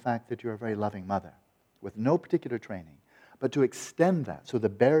simply by the fact that you're a very loving mother with no particular training. But to extend that so the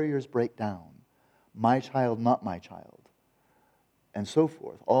barriers break down, my child, not my child, and so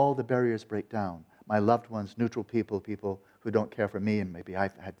forth, all the barriers break down. My loved ones, neutral people who don't care for me, and maybe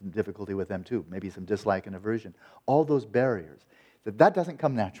I've had some difficulty with them too, maybe some dislike and aversion. All those barriers, that doesn't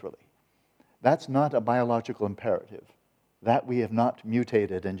come naturally. That's not a biological imperative. That we have not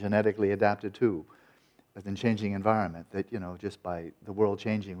mutated and genetically adapted to within changing environment, that, just by the world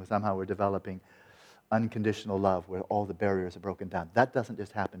changing, somehow we're developing unconditional love where all the barriers are broken down. That doesn't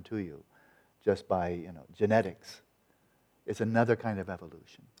just happen to you just by, genetics. It's another kind of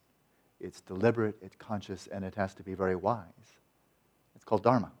evolution. It's deliberate, it's conscious, and it has to be very wise. It's called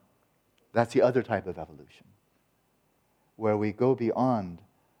Dharma. That's the other type of evolution, where we go beyond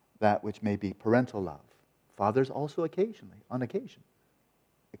that which may be parental love. Fathers also occasionally, on occasion,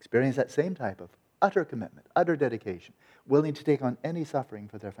 experience that same type of utter commitment, utter dedication, willing to take on any suffering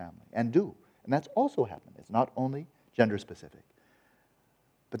for their family, and do. And that's also happened. It's not only gender-specific,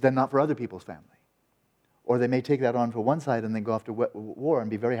 but then not for other people's family. Or they may take that on for one side and then go off to war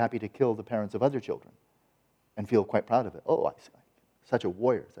and be very happy to kill the parents of other children and feel quite proud of it. Oh, I see. Such a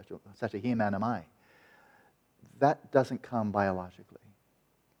warrior, such a he-man am I. That doesn't come biologically.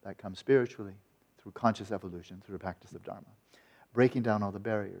 That comes spiritually through conscious evolution, through the practice of Dharma, breaking down all the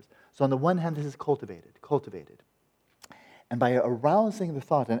barriers. So on the one hand, this is cultivated. And by arousing the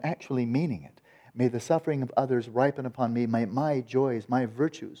thought and actually meaning it, may the suffering of others ripen upon me, my joys, my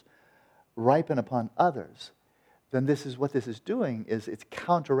virtues ripen upon others, then this is what this is doing, is it's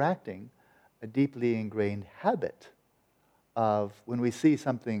counteracting a deeply ingrained habit of when we see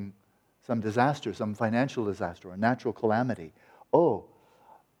something, some disaster, some financial disaster, or natural calamity, oh,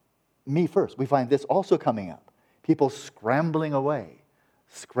 me first. We find this also coming up. People scrambling away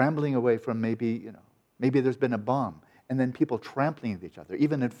from maybe there's been a bomb, and then people trampling each other.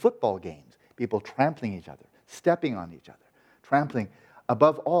 Even in football games, people trampling each other, stepping on each other, trampling.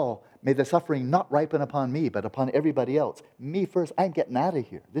 Above all, may the suffering not ripen upon me, but upon everybody else. Me first, I'm getting out of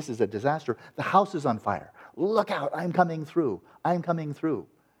here. This is a disaster. The house is on fire. Look out, I'm coming through.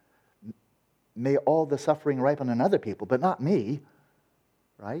 May all the suffering ripen on other people, but not me,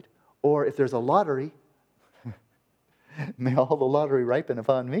 right? Or if there's a lottery, may all the lottery ripen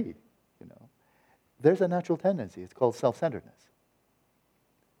upon me, There's a natural tendency. It's called self-centeredness.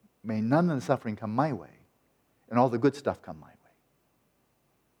 May none of the suffering come my way, and all the good stuff come my way.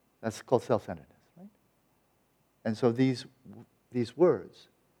 That's called self-centeredness, right? And so these words,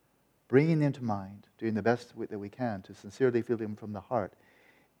 bringing them to mind, doing the best that we can to sincerely feel them from the heart,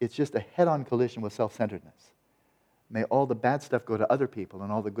 it's just a head-on collision with self-centeredness. May all the bad stuff go to other people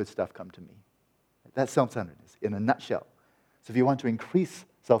and all the good stuff come to me. That's self-centeredness in a nutshell. So if you want to increase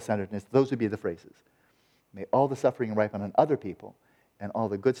self-centeredness, those would be the phrases. May all the suffering ripen on other people and all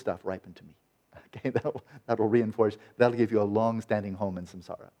the good stuff ripen to me. Okay, that'll reinforce, that'll give you a long-standing home in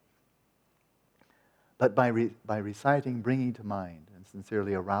samsara. But by reciting, bringing to mind, and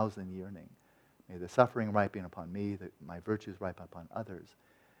sincerely arousing the yearning, may the suffering ripen upon me, my virtues ripen upon others,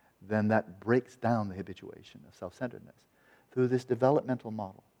 then that breaks down the habituation of self-centeredness through this developmental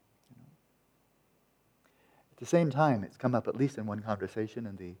model. At the same time, it's come up at least in one conversation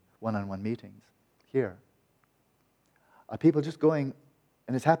in the one-on-one meetings here. People just going,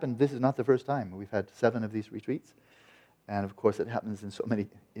 and it's happened, this is not the first time. We've had 7 of these retreats. And of course, it happens in so many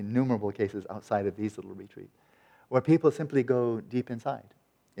innumerable cases outside of these little retreats, where people simply go deep inside,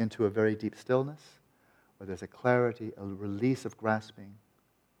 into a very deep stillness, where there's a clarity, a release of grasping,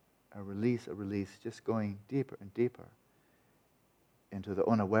 a release, just going deeper and deeper into their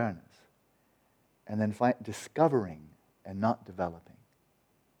own awareness. And then discovering and not developing.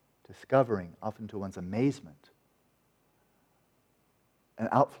 Discovering, often to one's amazement, an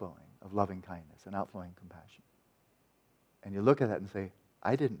outflowing of loving kindness, an outflowing compassion. And you look at that and say,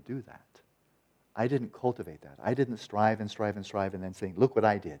 I didn't do that. I didn't cultivate that. I didn't strive and then saying, look what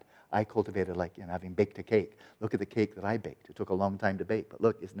I did. I cultivated like having baked a cake. Look at the cake that I baked. It took a long time to bake, but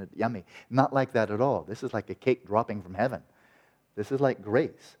look, isn't it yummy? Not like that at all. This is like a cake dropping from heaven. This is like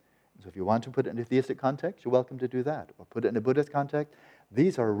grace. So if you want to put it in a theistic context, you're welcome to do that. Or put it in a Buddhist context.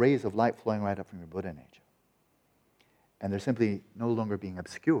 These are rays of light flowing right up from your Buddha nature. And they're simply no longer being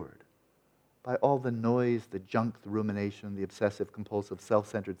obscured by all the noise, the junk, the rumination, the obsessive, compulsive,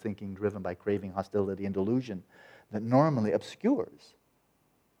 self-centered thinking driven by craving, hostility, and delusion that normally obscures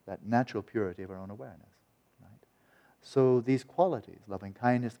that natural purity of our own awareness. Right? So these qualities, loving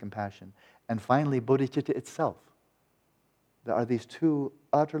kindness, compassion, and finally bodhicitta itself, there are these 2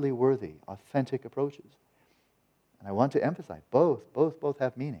 utterly worthy, authentic approaches. And I want to emphasize, both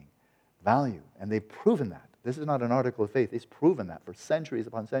have meaning, value, and they've proven that. This is not an article of faith. It's proven that for centuries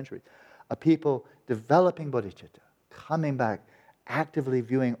upon centuries. A people developing bodhicitta, coming back, actively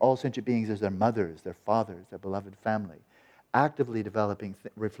viewing all sentient beings as their mothers, their fathers, their beloved family, actively developing,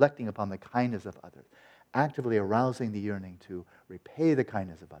 reflecting upon the kindness of others, actively arousing the yearning to repay the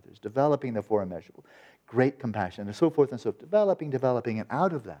kindness of others, developing the 4 immeasurable, great compassion, and so forth and so forth, developing, and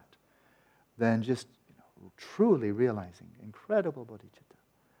out of that, then just truly realizing incredible bodhicitta.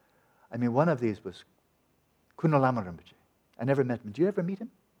 I mean, one of these was Kunalama Rinpoche. I never met him. Did you ever meet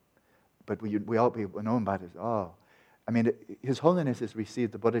him? But we know him by this. His Holiness has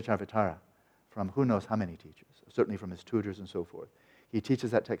received the Bodhicharvatara from who knows how many teachers, certainly from his tutors and so forth. He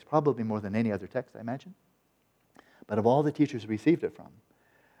teaches that text probably more than any other text, I imagine. But of all the teachers he received it from,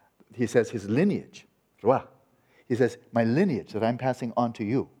 he says his lineage, he says, my lineage that I'm passing on to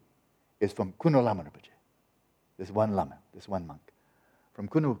you is from Kuno Lama Rinpoche, this one Lama, this one monk, from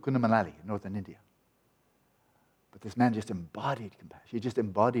Kunamalali, northern India. But this man just embodied compassion. He just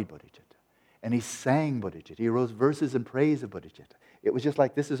embodied bodhicitta. And he sang bodhicitta. He wrote verses in praise of bodhicitta. It was just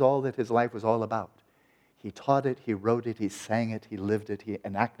like this is all that his life was all about. He taught it, he wrote it, he sang it, he lived it, he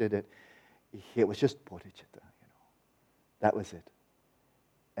enacted it. It was just bodhicitta, That was it.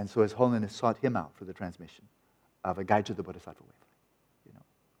 And so His Holiness sought him out for the transmission of a guide to the Bodhisattva way.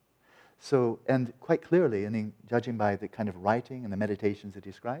 So, and quite clearly, judging by the kind of writing and the meditations it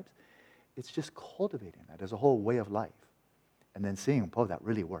describes, it's just cultivating that as a whole way of life. And then seeing, oh, that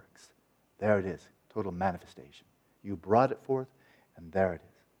really works. There it is, total manifestation. You brought it forth, and there it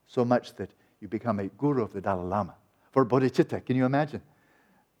is. So much that you become a guru of the Dalai Lama. For Bodhicitta, can you imagine?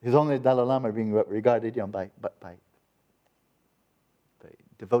 His only Dalai Lama being regarded by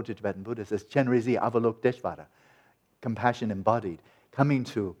devoted Tibetan Buddhists as Chenrezi Avalok Deshvara, compassion embodied, coming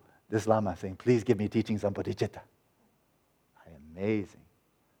to this Lama saying, please give me teachings on Bodhicitta. Amazing,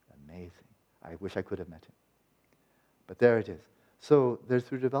 amazing. I wish I could have met him. But there it is. So there's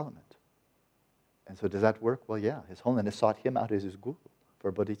through development. And so does that work? Well, yeah. His Holiness sought him out as his guru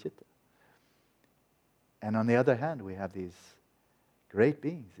for Bodhicitta. And on the other hand, we have these great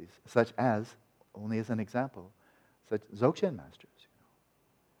beings, such as, only as an example, such Dzogchen masters,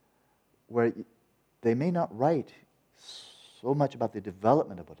 where they may not write so much about the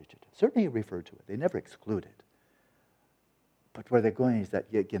development of bodhicitta. Certainly refer to it. They never exclude it. But where they're going is that,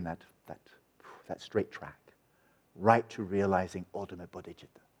 again, that straight track, right to realizing ultimate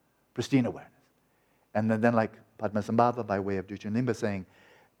bodhicitta, pristine awareness. And then like Padmasambhava, by way of Dzogchen Limba, saying,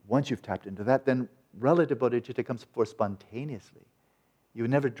 once you've tapped into that, then relative bodhicitta comes forth spontaneously. You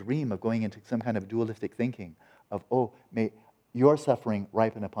would never dream of going into some kind of dualistic thinking of, oh, may your suffering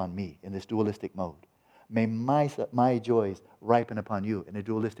ripen upon me in this dualistic mode. May my joys ripen upon you in a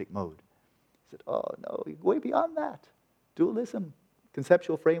dualistic mode. He said, oh no, you go way beyond that. Dualism,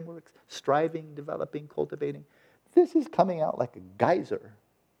 conceptual frameworks, striving, developing, cultivating. This is coming out like a geyser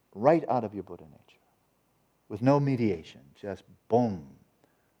right out of your Buddha nature. With no mediation, just boom.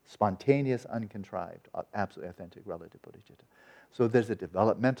 Spontaneous, uncontrived, absolutely authentic relative bodhicitta. So there's a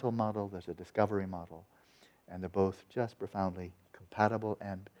developmental model, there's a discovery model, and they're both just profoundly compatible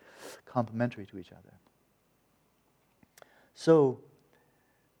and complementary to each other. So,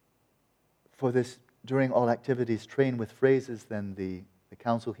 for this, during all activities, train with phrases, then the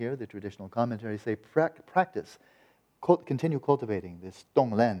council here, the traditional commentaries say, practice, continue cultivating this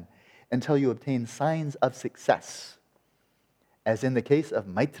Tonglen until you obtain signs of success. As in the case of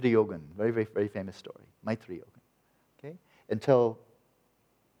Maitri Yogan, very, very, very famous story, Maitri Yogan. Okay? Until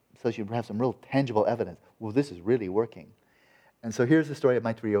you have some real tangible evidence. Well, this is really working. And so here's the story of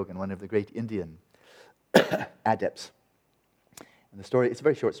Maitri Yogan, one of the great Indian adepts. And the story, it's a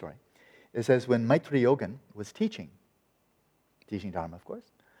very short story. It says, when Maitri Yogan was teaching Dharma, of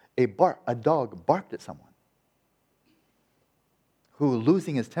course, a dog barked at someone who,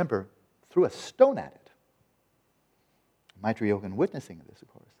 losing his temper, threw a stone at it. Maitri Yogan witnessing this, of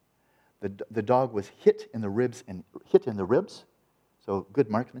course. The dog was hit in the ribs, so good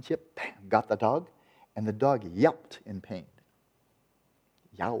marksmanship, bam, got the dog, and the dog yelped in pain.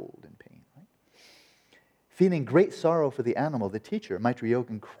 Yowled in pain, right? Feeling great sorrow for the animal, the teacher, Maitri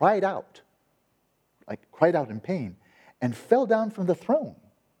Yogan, cried out in pain, and fell down from the throne.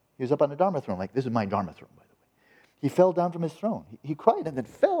 He was up on the Dharma throne, like, this is my Dharma throne, by the way. He fell down from his throne. He cried and then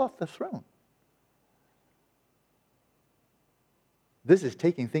fell off the throne. This is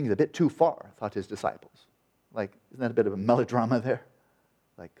taking things a bit too far, thought his disciples. Like, isn't that a bit of a melodrama there?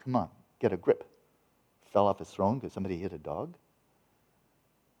 Like, come on, get a grip. Fell off his throne because somebody hit a dog.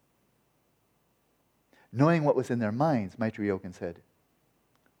 Knowing what was in their minds, Maitri Yogan said,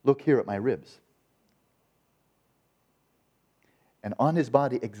 look here at my ribs. And on his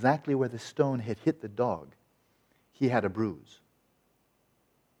body, exactly where the stone had hit the dog, he had a bruise.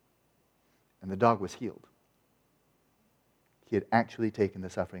 And the dog was healed. He had actually taken the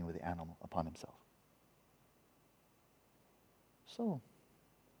suffering of the animal upon himself. So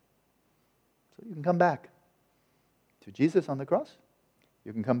you can come back to Jesus on the cross.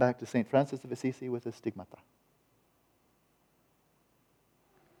 You can come back to St. Francis of Assisi with a stigmata.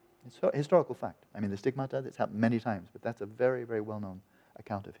 It's a historical fact. I mean, the stigmata, that's happened many times, but that's a very, very well-known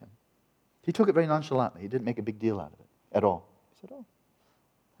account of him. He took it very nonchalantly. He didn't make a big deal out of it at all. He said, oh,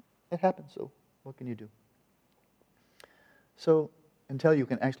 it happened, so what can you do? So, until you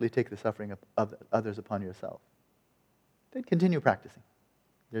can actually take the suffering of others upon yourself, then continue practicing.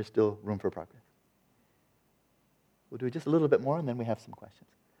 There's still room for progress. We'll do just a little bit more, and then we have some questions.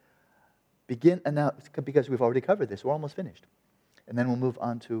 Begin, and now, because we've already covered this, we're almost finished. And then we'll move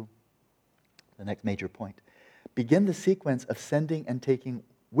on to the next major point. Begin the sequence of sending and taking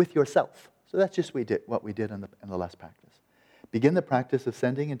with yourself. So that's just what we did in the last practice. Begin the practice of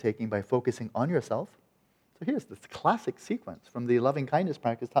sending and taking by focusing on yourself. So here's the classic sequence from the loving kindness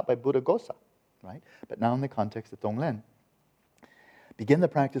practice taught by Buddha Gosa, right? But now in the context of Tonglen. Begin the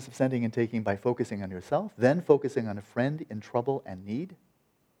practice of sending and taking by focusing on yourself, then focusing on a friend in trouble and need,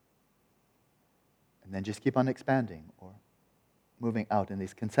 and then just keep on expanding, or moving out in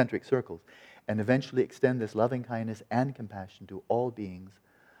these concentric circles, and eventually extend this loving kindness and compassion to all beings,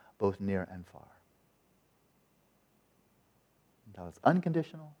 both near and far. Until it's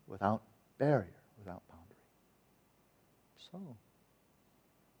unconditional, without barrier, without boundary.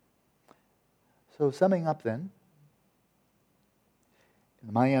 So summing up then, in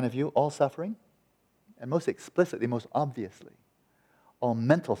the Mahayana view, all suffering, and most explicitly, most obviously, all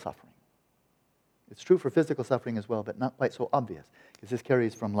mental suffering. It's true for physical suffering as well, but not quite so obvious, because this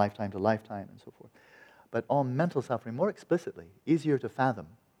carries from lifetime to lifetime and so forth. But all mental suffering, more explicitly, easier to fathom,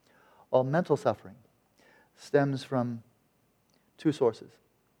 all mental suffering stems from two sources.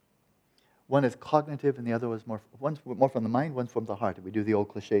 One is cognitive, and the other was one's more from the mind, one's from the heart. We do the old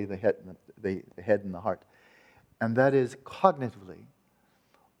cliche, the head and the heart. And that is, cognitively,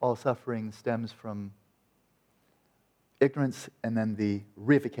 all suffering stems from ignorance and then the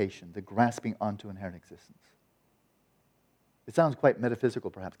reification, the grasping onto inherent existence. It sounds quite metaphysical,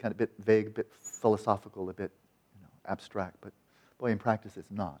 perhaps, kind of a bit vague, a bit philosophical, a bit abstract, but boy, in practice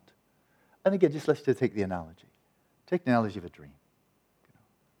it's not. And again, let's just take the analogy. Take the analogy of a dream.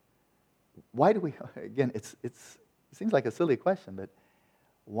 Why do we, again, it seems like a silly question, but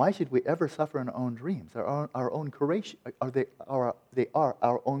why should we ever suffer in our own dreams? They're our own creation. They are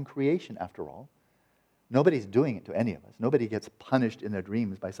our own creation, after all. Nobody's doing it to any of us. Nobody gets punished in their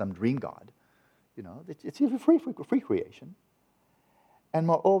dreams by some dream god. It's a free creation. And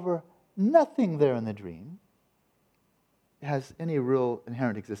moreover, nothing there in the dream has any real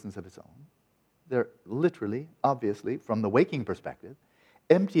inherent existence of its own. They're literally, obviously, from the waking perspective,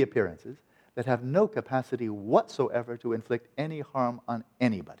 empty appearances that have no capacity whatsoever to inflict any harm on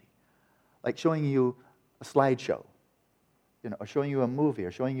anybody. Like showing you a slideshow, or showing you a movie,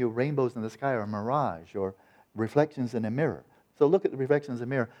 or showing you rainbows in the sky, or a mirage, or reflections in a mirror. So look at the reflections in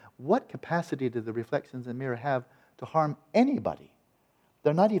the mirror. What capacity do the reflections in the mirror have to harm anybody?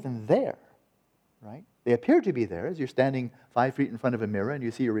 They're not even there, right? They appear to be there as you're standing 5 feet in front of a mirror and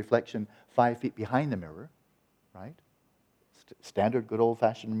you see your reflection 5 feet behind the mirror, right? Standard, good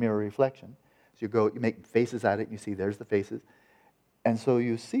old-fashioned mirror reflection. So you make faces at it, and you see there's the faces. And so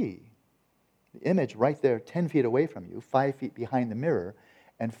you see the image right there 10 feet away from you, 5 feet behind the mirror,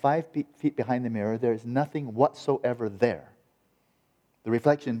 and 5 feet behind the mirror, there is nothing whatsoever there. The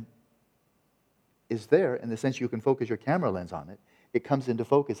reflection is there in the sense you can focus your camera lens on it. It comes into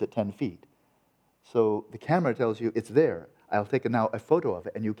focus at 10 feet. So the camera tells you it's there. I'll take now a photo of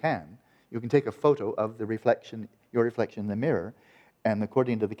it, and you can. You can take a photo of the reflection, your reflection in the mirror, and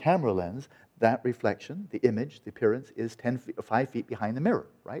according to the camera lens, that reflection, the image, the appearance, is 5 feet behind the mirror,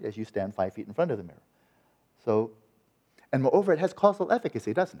 right, as you stand 5 feet in front of the mirror. So, and moreover, it has causal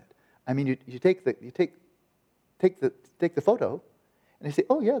efficacy, doesn't it? I mean, you take the photo, and you say,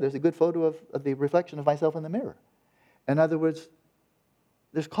 oh yeah, there's a good photo of the reflection of myself in the mirror. In other words,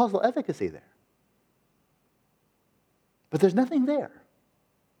 there's causal efficacy there. But there's nothing there.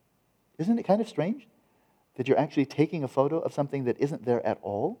 Isn't it kind of strange that you're actually taking a photo of something that isn't there at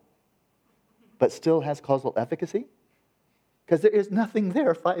all, but still has causal efficacy? Because there is nothing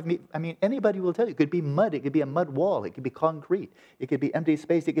there. Anybody will tell you. It could be mud. It could be a mud wall. It could be concrete. It could be empty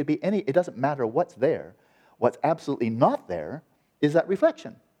space. It could be it doesn't matter what's there. What's absolutely not there is that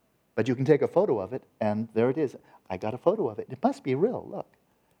reflection. But you can take a photo of it, and there it is. I got a photo of it. It must be real. Look.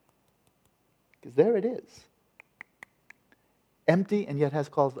 Because there it is. Empty and yet has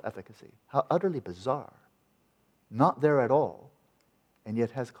causal efficacy. How utterly bizarre. Not there at all, and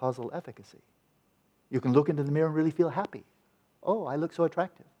yet has causal efficacy. You can look into the mirror and really feel happy. Oh, I look so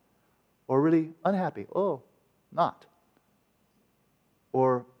attractive. Or really unhappy. Oh, not.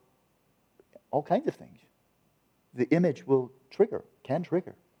 Or all kinds of things. The image can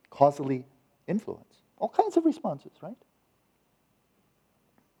trigger, causally influence. All kinds of responses, right?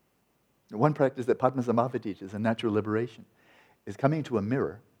 One practice that Padmasambhava teaches in natural liberation is coming to a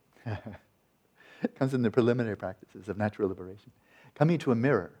mirror. It comes in the preliminary practices of natural liberation. Coming to a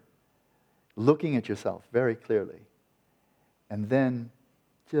mirror, looking at yourself very clearly, and then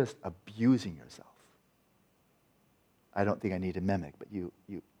just abusing yourself. I don't think I need to mimic, but you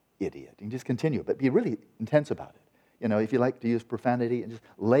idiot. And just continue, but be really intense about it. If you like to use profanity, and just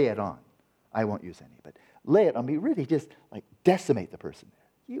lay it on. I won't use any, but lay it on me. Really just like decimate the person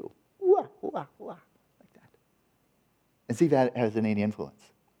there. You, wah, wah, wah. And see if that has any influence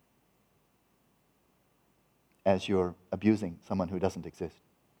as you're abusing someone who doesn't exist.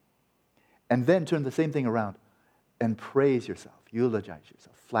 And then turn the same thing around and praise yourself, eulogize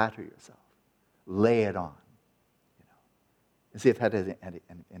yourself, flatter yourself, lay it on, and see if that has any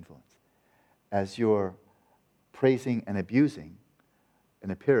influence. As you're praising and abusing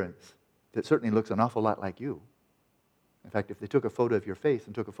an appearance that certainly looks an awful lot like you, In fact, if they took a photo of your face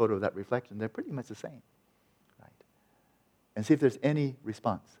and took a photo of that reflection, they're pretty much the same. Right? And see if there's any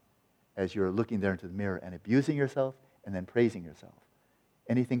response as you're looking there into the mirror and abusing yourself and then praising yourself.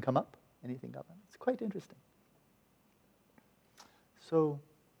 Anything come up? Anything come up? It's quite interesting. So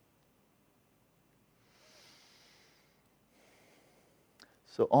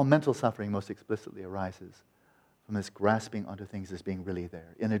all mental suffering most explicitly arises from this grasping onto things as being really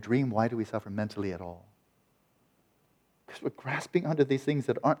there. In a dream, why do we suffer mentally at all? Because we're grasping onto these things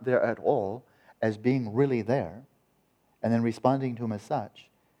that aren't there at all as being really there, and then responding to them as such,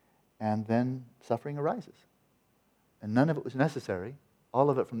 and then suffering arises. And none of it was necessary.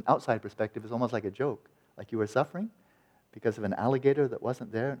 All of it from the outside perspective is almost like a joke. Like you were suffering because of an alligator that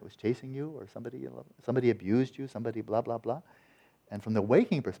wasn't there and was chasing you, or somebody abused you, somebody blah, blah, blah. And from the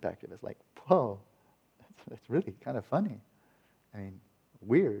waking perspective, it's like, whoa, that's really kind of funny. I mean,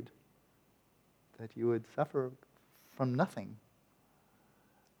 weird that you would suffer from nothing.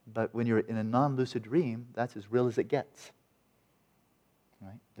 But when you're in a non-lucid dream, that's as real as it gets.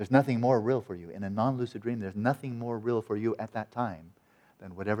 Right? There's nothing more real for you. In a non-lucid dream, there's nothing more real for you at that time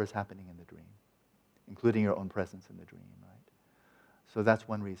than whatever's happening in the dream, including your own presence in the dream. Right? So that's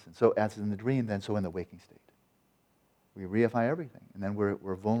one reason. So as in the dream, then so in the waking state. We reify everything, and then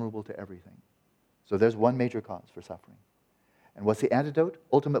we're vulnerable to everything. So there's one major cause for suffering. And what's the antidote?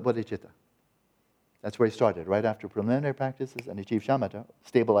 Ultimate bodhicitta. That's where he started. Right after preliminary practices and achieve shamatha,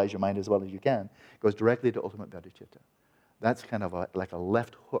 stabilize your mind as well as you can, goes directly to ultimate bodhicitta. That's kind of like a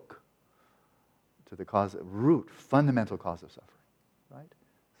left hook to the cause, root, fundamental cause of suffering. Right?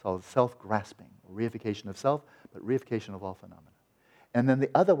 So self-grasping, reification of self, but reification of all phenomena. And then the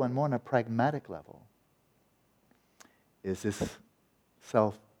other one, more on a pragmatic level, is this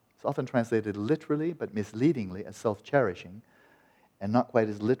self. It's often translated literally, but misleadingly, as self-cherishing, and not quite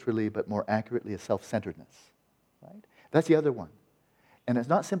as literally, but more accurately, as self-centeredness. Right? That's the other one. And it's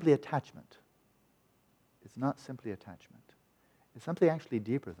not simply attachment. It's not simply attachment. It's something actually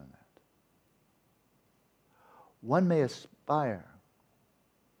deeper than that. One may aspire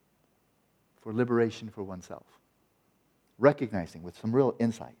for liberation for oneself, recognizing with some real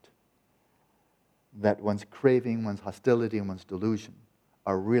insight that one's craving, one's hostility, and one's delusion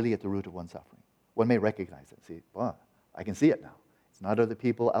are really at the root of one's suffering. One may recognize it. See, wow, I can see it now. It's not other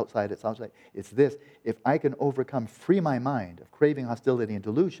people outside, it's outside. It's this. If I can overcome, free my mind of craving, hostility, and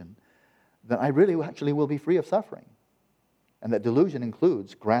delusion, then I really actually will be free of suffering. And that delusion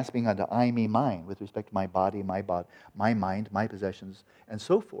includes grasping onto I, me, mine with respect to my body, my mind, my possessions, and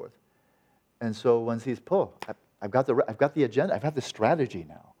so forth. And so one sees, I've got the agenda, I've got the strategy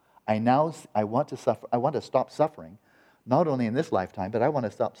now. I want to stop suffering, not only in this lifetime, but I want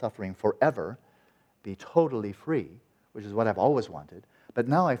to stop suffering forever, be totally free, which is what I've always wanted. But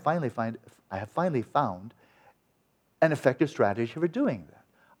now I have finally found an effective strategy for doing that.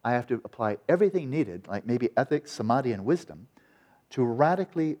 I have to apply everything needed, like maybe ethics, samadhi, and wisdom, to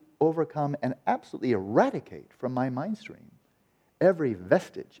radically overcome and absolutely eradicate from my mind stream every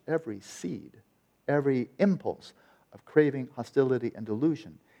vestige, every seed, every impulse of craving, hostility, and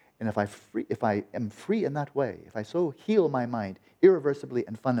delusion. And if I am free in that way, if I so heal my mind irreversibly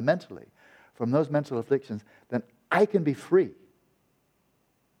and fundamentally from those mental afflictions, then I can be free.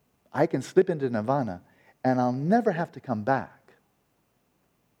 I can slip into nirvana, and I'll never have to come back,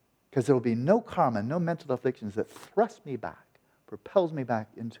 because there will be no karma, no mental afflictions that thrust me back, propels me back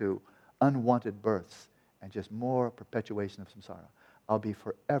into unwanted births and just more perpetuation of samsara. I'll be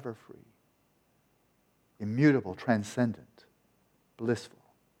forever free, immutable, transcendent, blissful.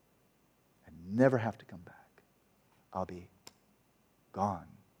 Never have to come back. I'll be gone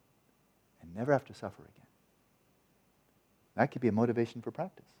and never have to suffer again. That could be a motivation for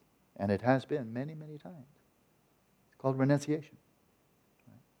practice. And it has been many, many times. It's called renunciation.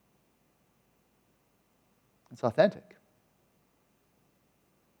 Right? It's authentic.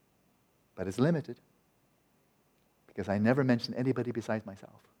 But it's limited. Because I never mention anybody besides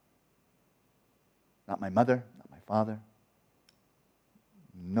myself. Not my mother, not my father.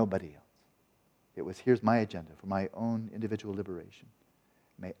 Nobody else. It was, here's my agenda for my own individual liberation.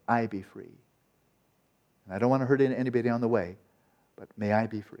 May I be free. And I don't want to hurt anybody on the way, but may I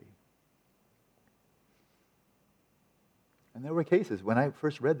be free. And there were cases, when I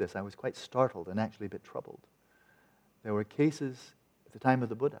first read this, I was quite startled and actually a bit troubled. There were cases at the time of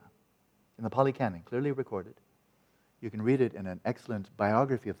the Buddha, in the Pali Canon, clearly recorded. You can read it in an excellent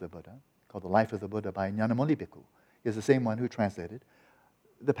biography of the Buddha, called The Life of the Buddha by Nyanamoli Bhikkhu. He is the same one who translated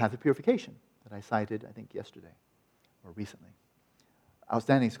The Path of Purification, that I cited, I think, yesterday or recently.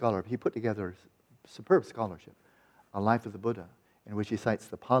 Outstanding scholar. He put together superb scholarship, A Life of the Buddha, in which he cites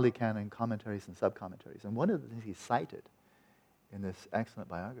the Pali Canon, commentaries, and sub-commentaries. And one of the things he cited in this excellent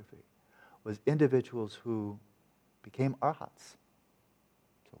biography was individuals who became arhats.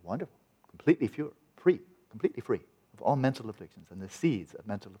 So wonderful, completely completely free of all mental afflictions and the seeds of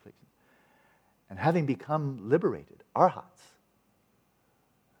mental afflictions. And having become liberated, arhats,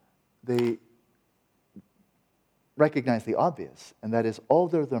 they recognized the obvious, and that is,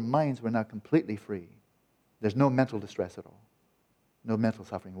 although their minds were now completely free, there's no mental distress at all, no mental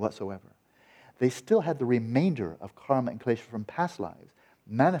suffering whatsoever, they still had the remainder of karma and klesha from past lives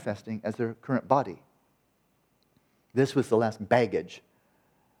manifesting as their current body. This was the last baggage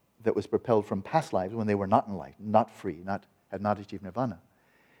that was propelled from past lives when they were not enlightened, not free, had not achieved nirvana.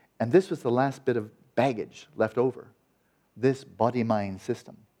 And this was the last bit of baggage left over. This body-mind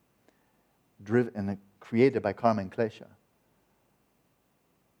system, driven and created by karma and klesha.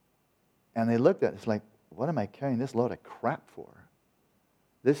 And they looked at it, it's like, what am I carrying this load of crap for?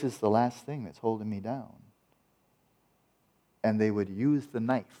 This is the last thing that's holding me down. And they would use the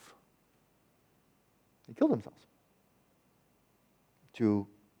knife. They killed themselves to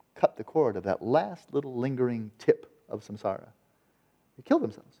cut the cord of that last little lingering tip of samsara. They killed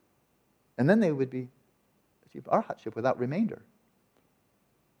themselves. And then they would achieve arhatship without remainder.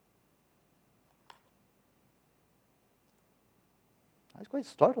 I was quite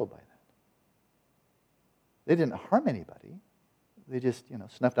startled by that. They didn't harm anybody. They just,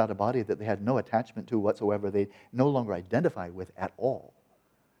 snuffed out a body that they had no attachment to whatsoever. They no longer identified with at all.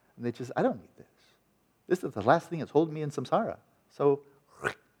 And they just, I don't need this. This is the last thing that's holding me in samsara. So,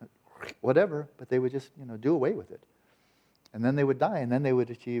 whatever, but they would just, do away with it. And then they would die, and then they would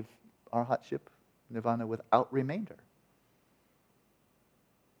achieve arhatship, nirvana, without remainder.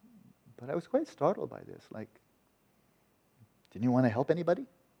 But I was quite startled by this. Like, didn't you want to help anybody?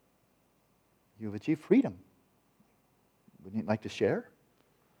 You've achieved freedom. Wouldn't you like to share?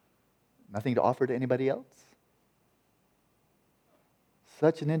 Nothing to offer to anybody else?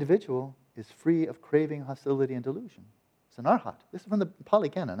 Such an individual is free of craving, hostility, and delusion. It's an arhat. This is from the Pali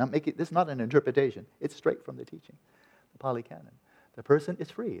Canon. This is not an interpretation. It's straight from the teaching, the Pali Canon. The person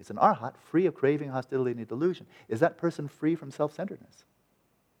is free. It's an arhat, free of craving, hostility, and delusion. Is that person free from self-centeredness?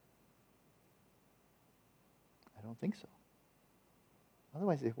 I don't think so.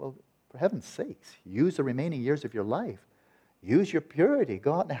 Otherwise, well, for heaven's sakes, use the remaining years of your life. Use your purity.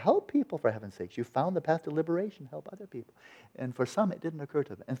 Go out and help people, for heaven's sakes. You found the path to liberation. Help other people. And for some, it didn't occur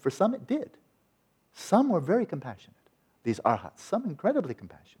to them. And for some, it did. Some were very compassionate. These arhats, some incredibly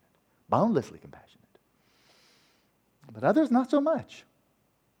compassionate, boundlessly compassionate. But others, not so much.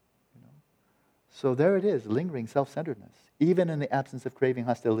 So there it is, lingering self-centeredness, even in the absence of craving,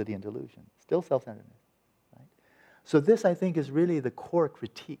 hostility, and delusion. Still self-centeredness. Right? So this, I think, is really the core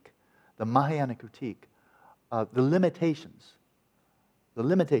critique, the Mahayana critique, the limitations. The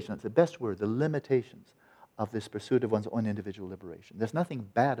limitations, that's the best word, the limitations of this pursuit of one's own individual liberation. There's nothing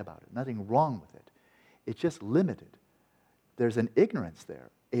bad about it, nothing wrong with it. It's just limited. There's an ignorance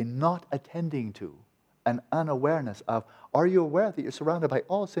there, a not attending to, an unawareness of, are you aware that you're surrounded by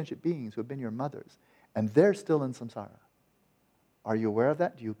all sentient beings who have been your mothers, and they're still in samsara? Are you aware of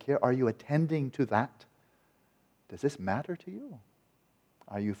that? Do you care? Are you attending to that? Does this matter to you?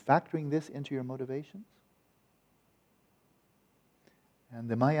 Are you factoring this into your motivations? And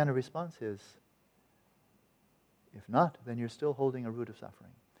the Mahayana response is, if not, then you're still holding a root of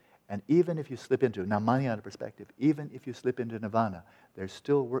suffering. And even if you slip into, now Mahayana perspective, even if you slip into nirvana, there's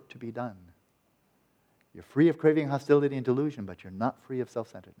still work to be done. You're free of craving, hostility, and delusion, but you're not free of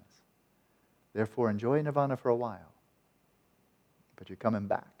self-centeredness. Therefore, enjoy nirvana for a while. But you're coming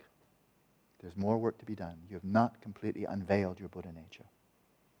back. There's more work to be done. You have not completely unveiled your Buddha nature.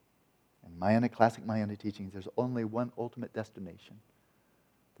 In classic Mahayana teachings, there's only one ultimate destination.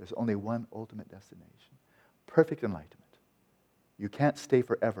 There's only one ultimate destination. Perfect enlightenment. You can't stay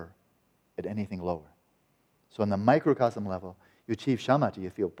forever at anything lower. So on the microcosm level, you achieve shamatha, you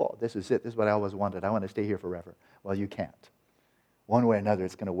feel, this is it, this is what I always wanted, I want to stay here forever. Well, you can't. One way or another,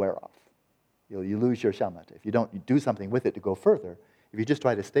 it's going to wear off. You lose your shamatha. If you don't do something with it to go further, if you just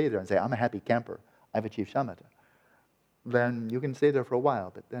try to stay there and say, I'm a happy camper, I've achieved shamatha, then you can stay there for a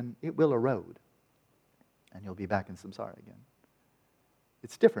while, but then it will erode, and you'll be back in samsara again.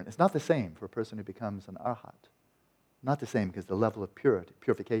 It's different. It's not the same for a person who becomes an arhat. Not the same because the level of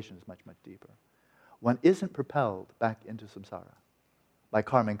purification is much, much deeper. One isn't propelled back into samsara by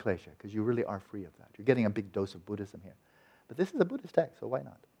karma and klesha, because you really are free of that. You're getting a big dose of Buddhism here. But this is a Buddhist text, so why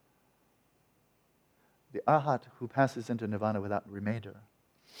not? The arhat who passes into nirvana without remainder,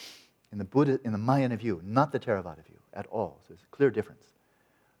 in the Mahayana view, not the Theravada view at all, so there's a clear difference.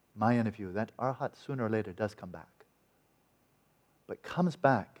 Mahayana view, that arhat sooner or later does come back. but comes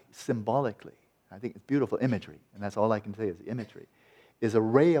back symbolically. I think it's beautiful imagery, and that's all I can say is the imagery, is a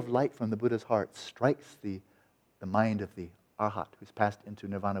ray of light from the Buddha's heart strikes the mind of the arhat, who's passed into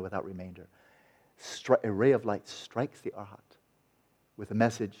nirvana without remainder. A ray of light strikes the arhat with a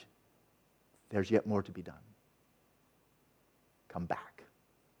message, there's yet more to be done. Come back.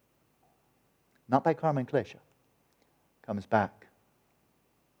 Not by karma and klesha. Comes back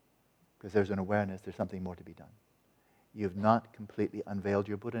because there's an awareness, there's something more to be done. You've not completely unveiled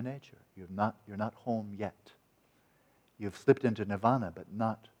your Buddha nature. You're not home yet. You've slipped into nirvana, but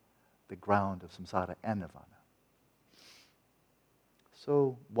not the ground of samsara and nirvana.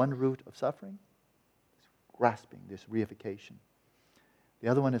 So one root of suffering is grasping, this reification. The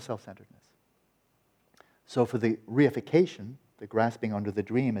other one is self-centeredness. So for the reification, the grasping under the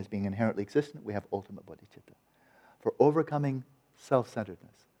dream as being inherently existent, we have ultimate bodhicitta. For overcoming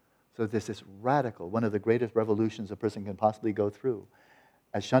self-centeredness, so there's this radical, one of the greatest revolutions a person can possibly go through,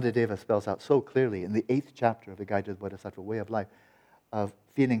 as Shantideva spells out so clearly in the 8th chapter of the Guide to the Bodhisattva Way of Life, of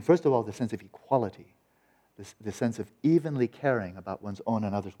feeling, first of all, the sense of equality, the sense of evenly caring about one's own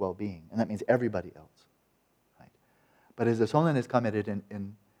and others' well-being, and that means everybody else. Right? But as His Holiness commented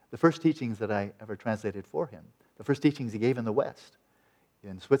in the first teachings that I ever translated for him, the first teachings he gave in the West,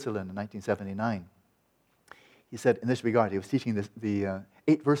 in Switzerland in 1979, he said, in this regard, he was teaching the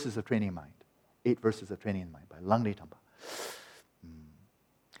 8 verses of training mind, 8 verses of training in mind by Langri Tamba.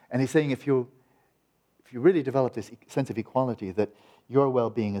 And he's saying if you really develop this sense of equality, that your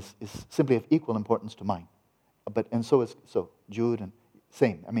well-being is simply of equal importance to mine. And so Jude and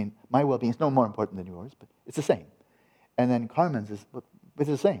same. I mean, my well-being is no more important than yours, but it's the same. And then Carmen's is, but it's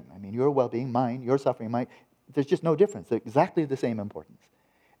the same. I mean, your well-being, mine, your suffering, mine, there's just no difference. They're exactly the same importance.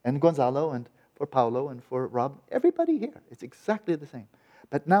 And Gonzalo and for Paulo and for Rob, everybody here, it's exactly the same.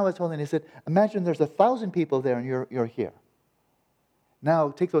 But now it's only, he said, imagine there's 1,000 people there and you're here. Now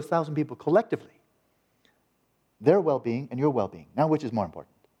take those 1,000 people collectively, their well-being and your well-being. Now which is more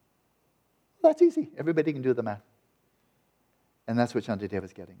important? That's easy. Everybody can do the math. And that's what Shantideva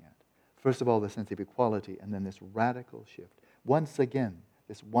is getting at. First of all, the sense of equality, and then this radical shift. Once again,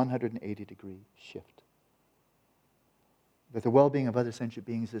 this 180-degree shift. That the well-being of other sentient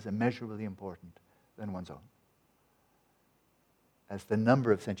beings is immeasurably important than one's own. As the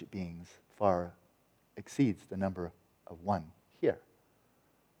number of sentient beings far exceeds the number of one here.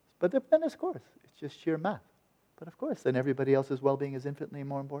 But then, of course, it's just sheer math. But of course, then everybody else's well-being is infinitely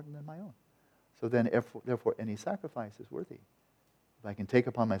more important than my own. So then, therefore, any sacrifice is worthy. If I can take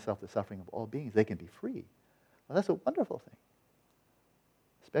upon myself the suffering of all beings, they can be free. Well, that's a wonderful thing.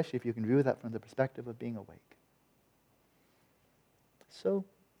 Especially if you can view that from the perspective of being awake. So,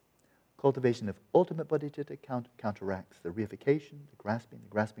 cultivation of ultimate bodhicitta counteracts the reification, the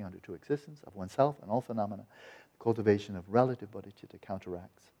grasping onto true existence of oneself and all phenomena. The cultivation of relative bodhicitta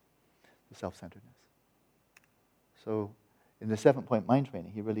counteracts the self-centeredness. So, in the 7-point mind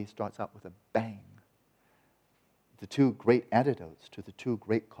training, he really starts out with a bang. The 2 great antidotes to the 2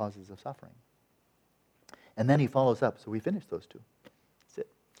 great causes of suffering. And then he follows up, so we finish those 2. That's it.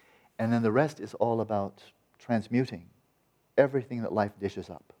 And then the rest is all about transmuting everything that life dishes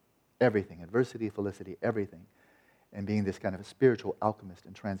up. Everything, adversity, felicity, everything. And being this kind of a spiritual alchemist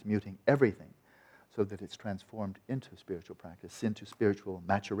and transmuting everything so that it's transformed into spiritual practice, into spiritual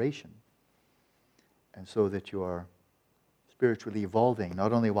maturation. And so that you are spiritually evolving,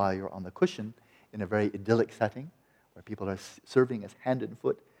 not only while you're on the cushion in a very idyllic setting, where people are serving us hand and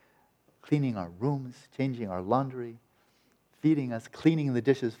foot, cleaning our rooms, changing our laundry, feeding us, cleaning the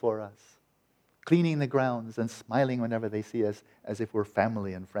dishes for us, cleaning the grounds and smiling whenever they see us as if we're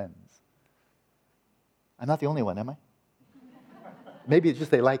family and friends. I'm not the only one, am I? Maybe it's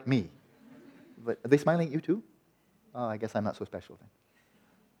just they like me. But are they smiling at you too? Oh, I guess I'm not so special then.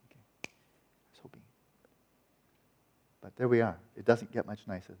 Okay. I was hoping. But there we are. It doesn't get much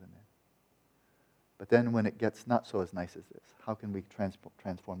nicer than that. But then when it gets not so as nice as this, how can we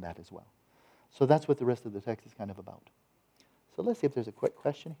transform that as well? So that's what the rest of the text is kind of about. So let's see if there's a quick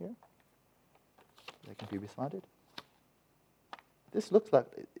question here that can be responded. This looks like,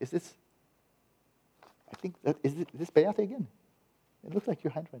 is this Beate again? It looks like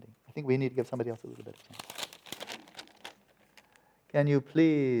your handwriting. I think we need to give somebody else a little bit of chance. Can you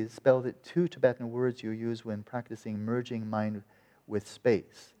please spell the 2 Tibetan words you use when practicing merging mind with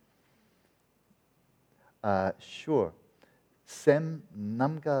space? Sure. Sem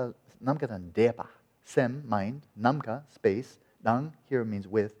namka dan depa. Sem, mind, namka, space. Dang, here means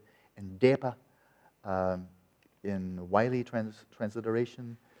with. And depa, in Wiley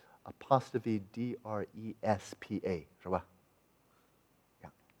transliteration, apostrophe D-R-E-S-P-A. Yeah, there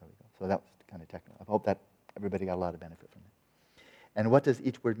we go. So that was kind of technical. I hope that everybody got a lot of benefit from it. And what does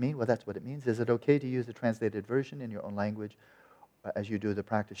each word mean? Well, that's what it means. Is it okay to use the translated version in your own language as you do the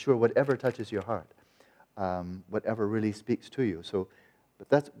practice? Sure, whatever touches your heart, whatever really speaks to you. So,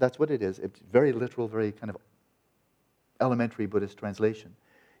 but that's what it is. It's very literal, very kind of elementary Buddhist translation.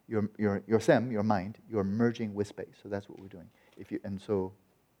 Your sem, your mind, you're merging with space. So that's what we're doing. And so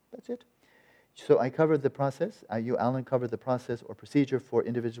that's it. So I covered the process. You, Alan, covered the process or procedure for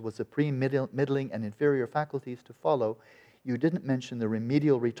individuals with supreme, middling, and inferior faculties to follow. You didn't mention the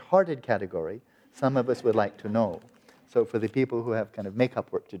remedial retarded category. Some of us would like to know. So for the people who have kind of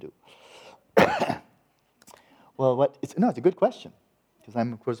makeup work to do. Well, it's a good question,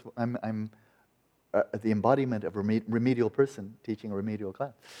 because I'm the embodiment of a remedial person teaching a remedial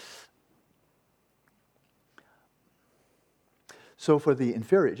class. So for the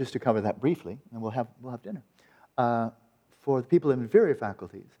inferior, just to cover that briefly, and we'll have dinner. For the people of inferior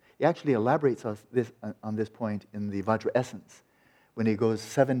faculties, he actually elaborates on this point in the Vajra Essence, when he goes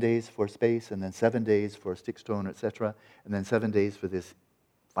 7 days for space, and then 7 days for stick stone, etc., and then 7 days for this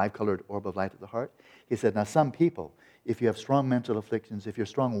 5-colored orb of light of the heart. He said, now some people, if you have strong mental afflictions, if you're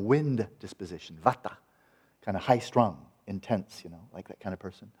strong wind disposition, vata, kind of high-strung, intense, like that kind of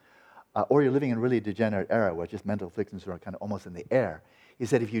person, or you're living in a really degenerate era where just mental afflictions are kind of almost in the air. He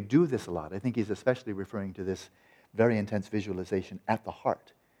said if you do this a lot, I think he's especially referring to this very intense visualization at the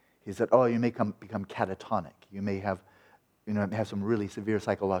heart. He said, you may become catatonic. You may have some really severe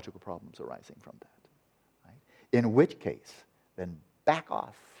psychological problems arising from that. Right? In which case, then back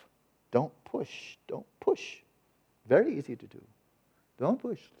off. Don't push. Very easy to do. Don't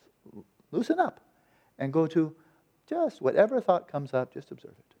push. Loosen up. And go to just whatever thought comes up, just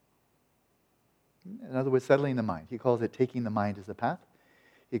observe it. In other words, settling the mind. He calls it taking the mind as a path.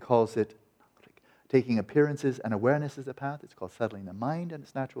 He calls it taking appearances and awareness as a path. It's called settling the mind in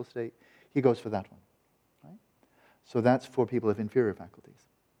its natural state. He goes for that one. Right? So that's for people of inferior faculties.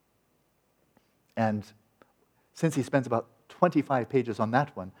 And since he spends about 25 pages on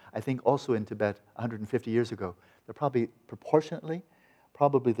that one, I think also in Tibet 150 years ago, they're probably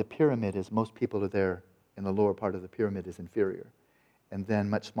the pyramid is, most people are there in the lower part of the pyramid is inferior. And then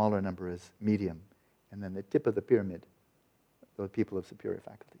much smaller number is medium. And then the tip of the pyramid, those people of superior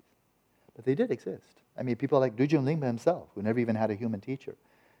faculties. But they did exist. I mean, people like Dujun Lingpa himself, who never even had a human teacher,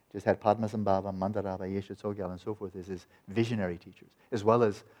 just had Padmasambhava, Mandarava, Yeshe Tsogyal, and so forth as his visionary teachers, as well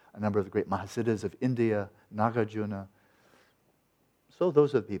as a number of the great Mahasiddhas of India, Nagarjuna. So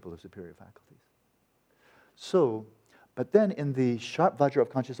those are the people of superior faculties. So, but then in the sharp Vajra of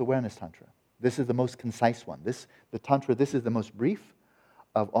conscious awareness Tantra, this is the most concise one. This is the most brief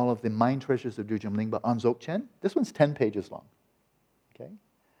of all of the mind treasures of Dujun Lingpa on Dzogchen. This one's 10 pages long. Okay?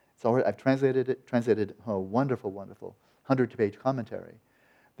 So I've translated a wonderful, wonderful 100-page commentary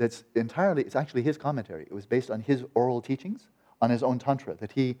it's actually his commentary. It was based on his oral teachings, on his own Tantra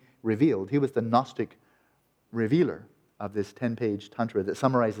that he revealed. He was the Gnostic revealer of this 10-page Tantra that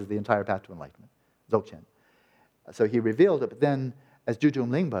summarizes the entire path to enlightenment, Dzogchen. So he revealed it, but then as Dujun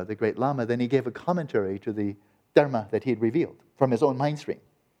Lingpa, the great Lama, then he gave a commentary to the Dharma that he had revealed from his own mind stream.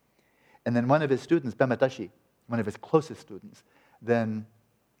 And then one of his students, Pema Dashi, one of his closest students, then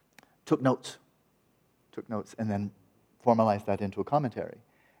took notes, and then formalized that into a commentary.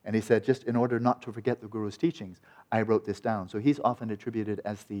 And he said, just in order not to forget the Guru's teachings, I wrote this down. So he's often attributed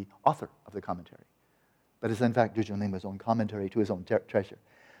as the author of the commentary. But it's in fact Dujun Lingpa's own commentary to his own treasure.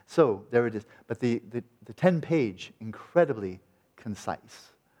 So there it is. But the 10-page, incredibly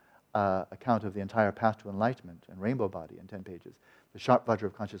concise account of the entire path to enlightenment and rainbow body in 10 pages, the sharp Vajra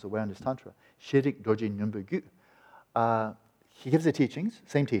of conscious awareness Tantra, Shirik Dorji Nyumbu Gu. He gives the teachings,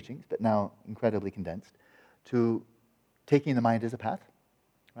 same teachings, but now incredibly condensed, to taking the mind as a path,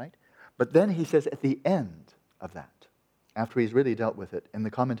 right? But then he says at the end of that, after he's really dealt with it in the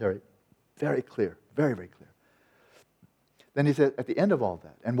commentary, very clear, very, very clear. Then he says at the end of all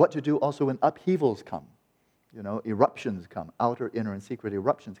that, and what to do also when upheavals come, eruptions come, outer, inner, and secret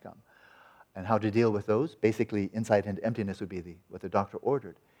eruptions come, and how to deal with those. Basically, insight into emptiness would be what the doctor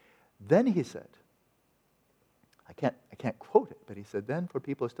ordered. Then he said, I can't quote it, but he said, then for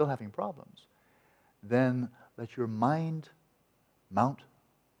people who are still having problems, then let your mind mount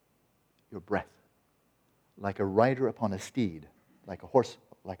your breath like a rider upon a steed, like a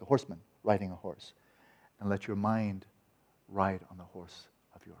horseman riding a horse, and let your mind ride on the horse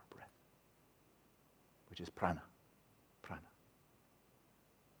of your breath, which is prana. And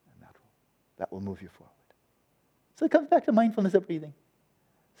that will move you forward. So it comes back to mindfulness of breathing.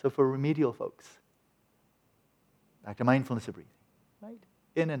 So for remedial folks, back to mindfulness of breathing, right?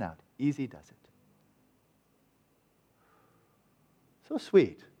 In and out, easy does it. So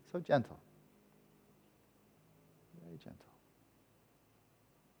sweet, so gentle. Very gentle.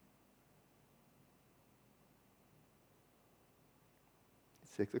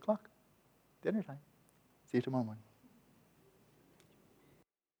 6 o'clock, dinner time. See you tomorrow morning.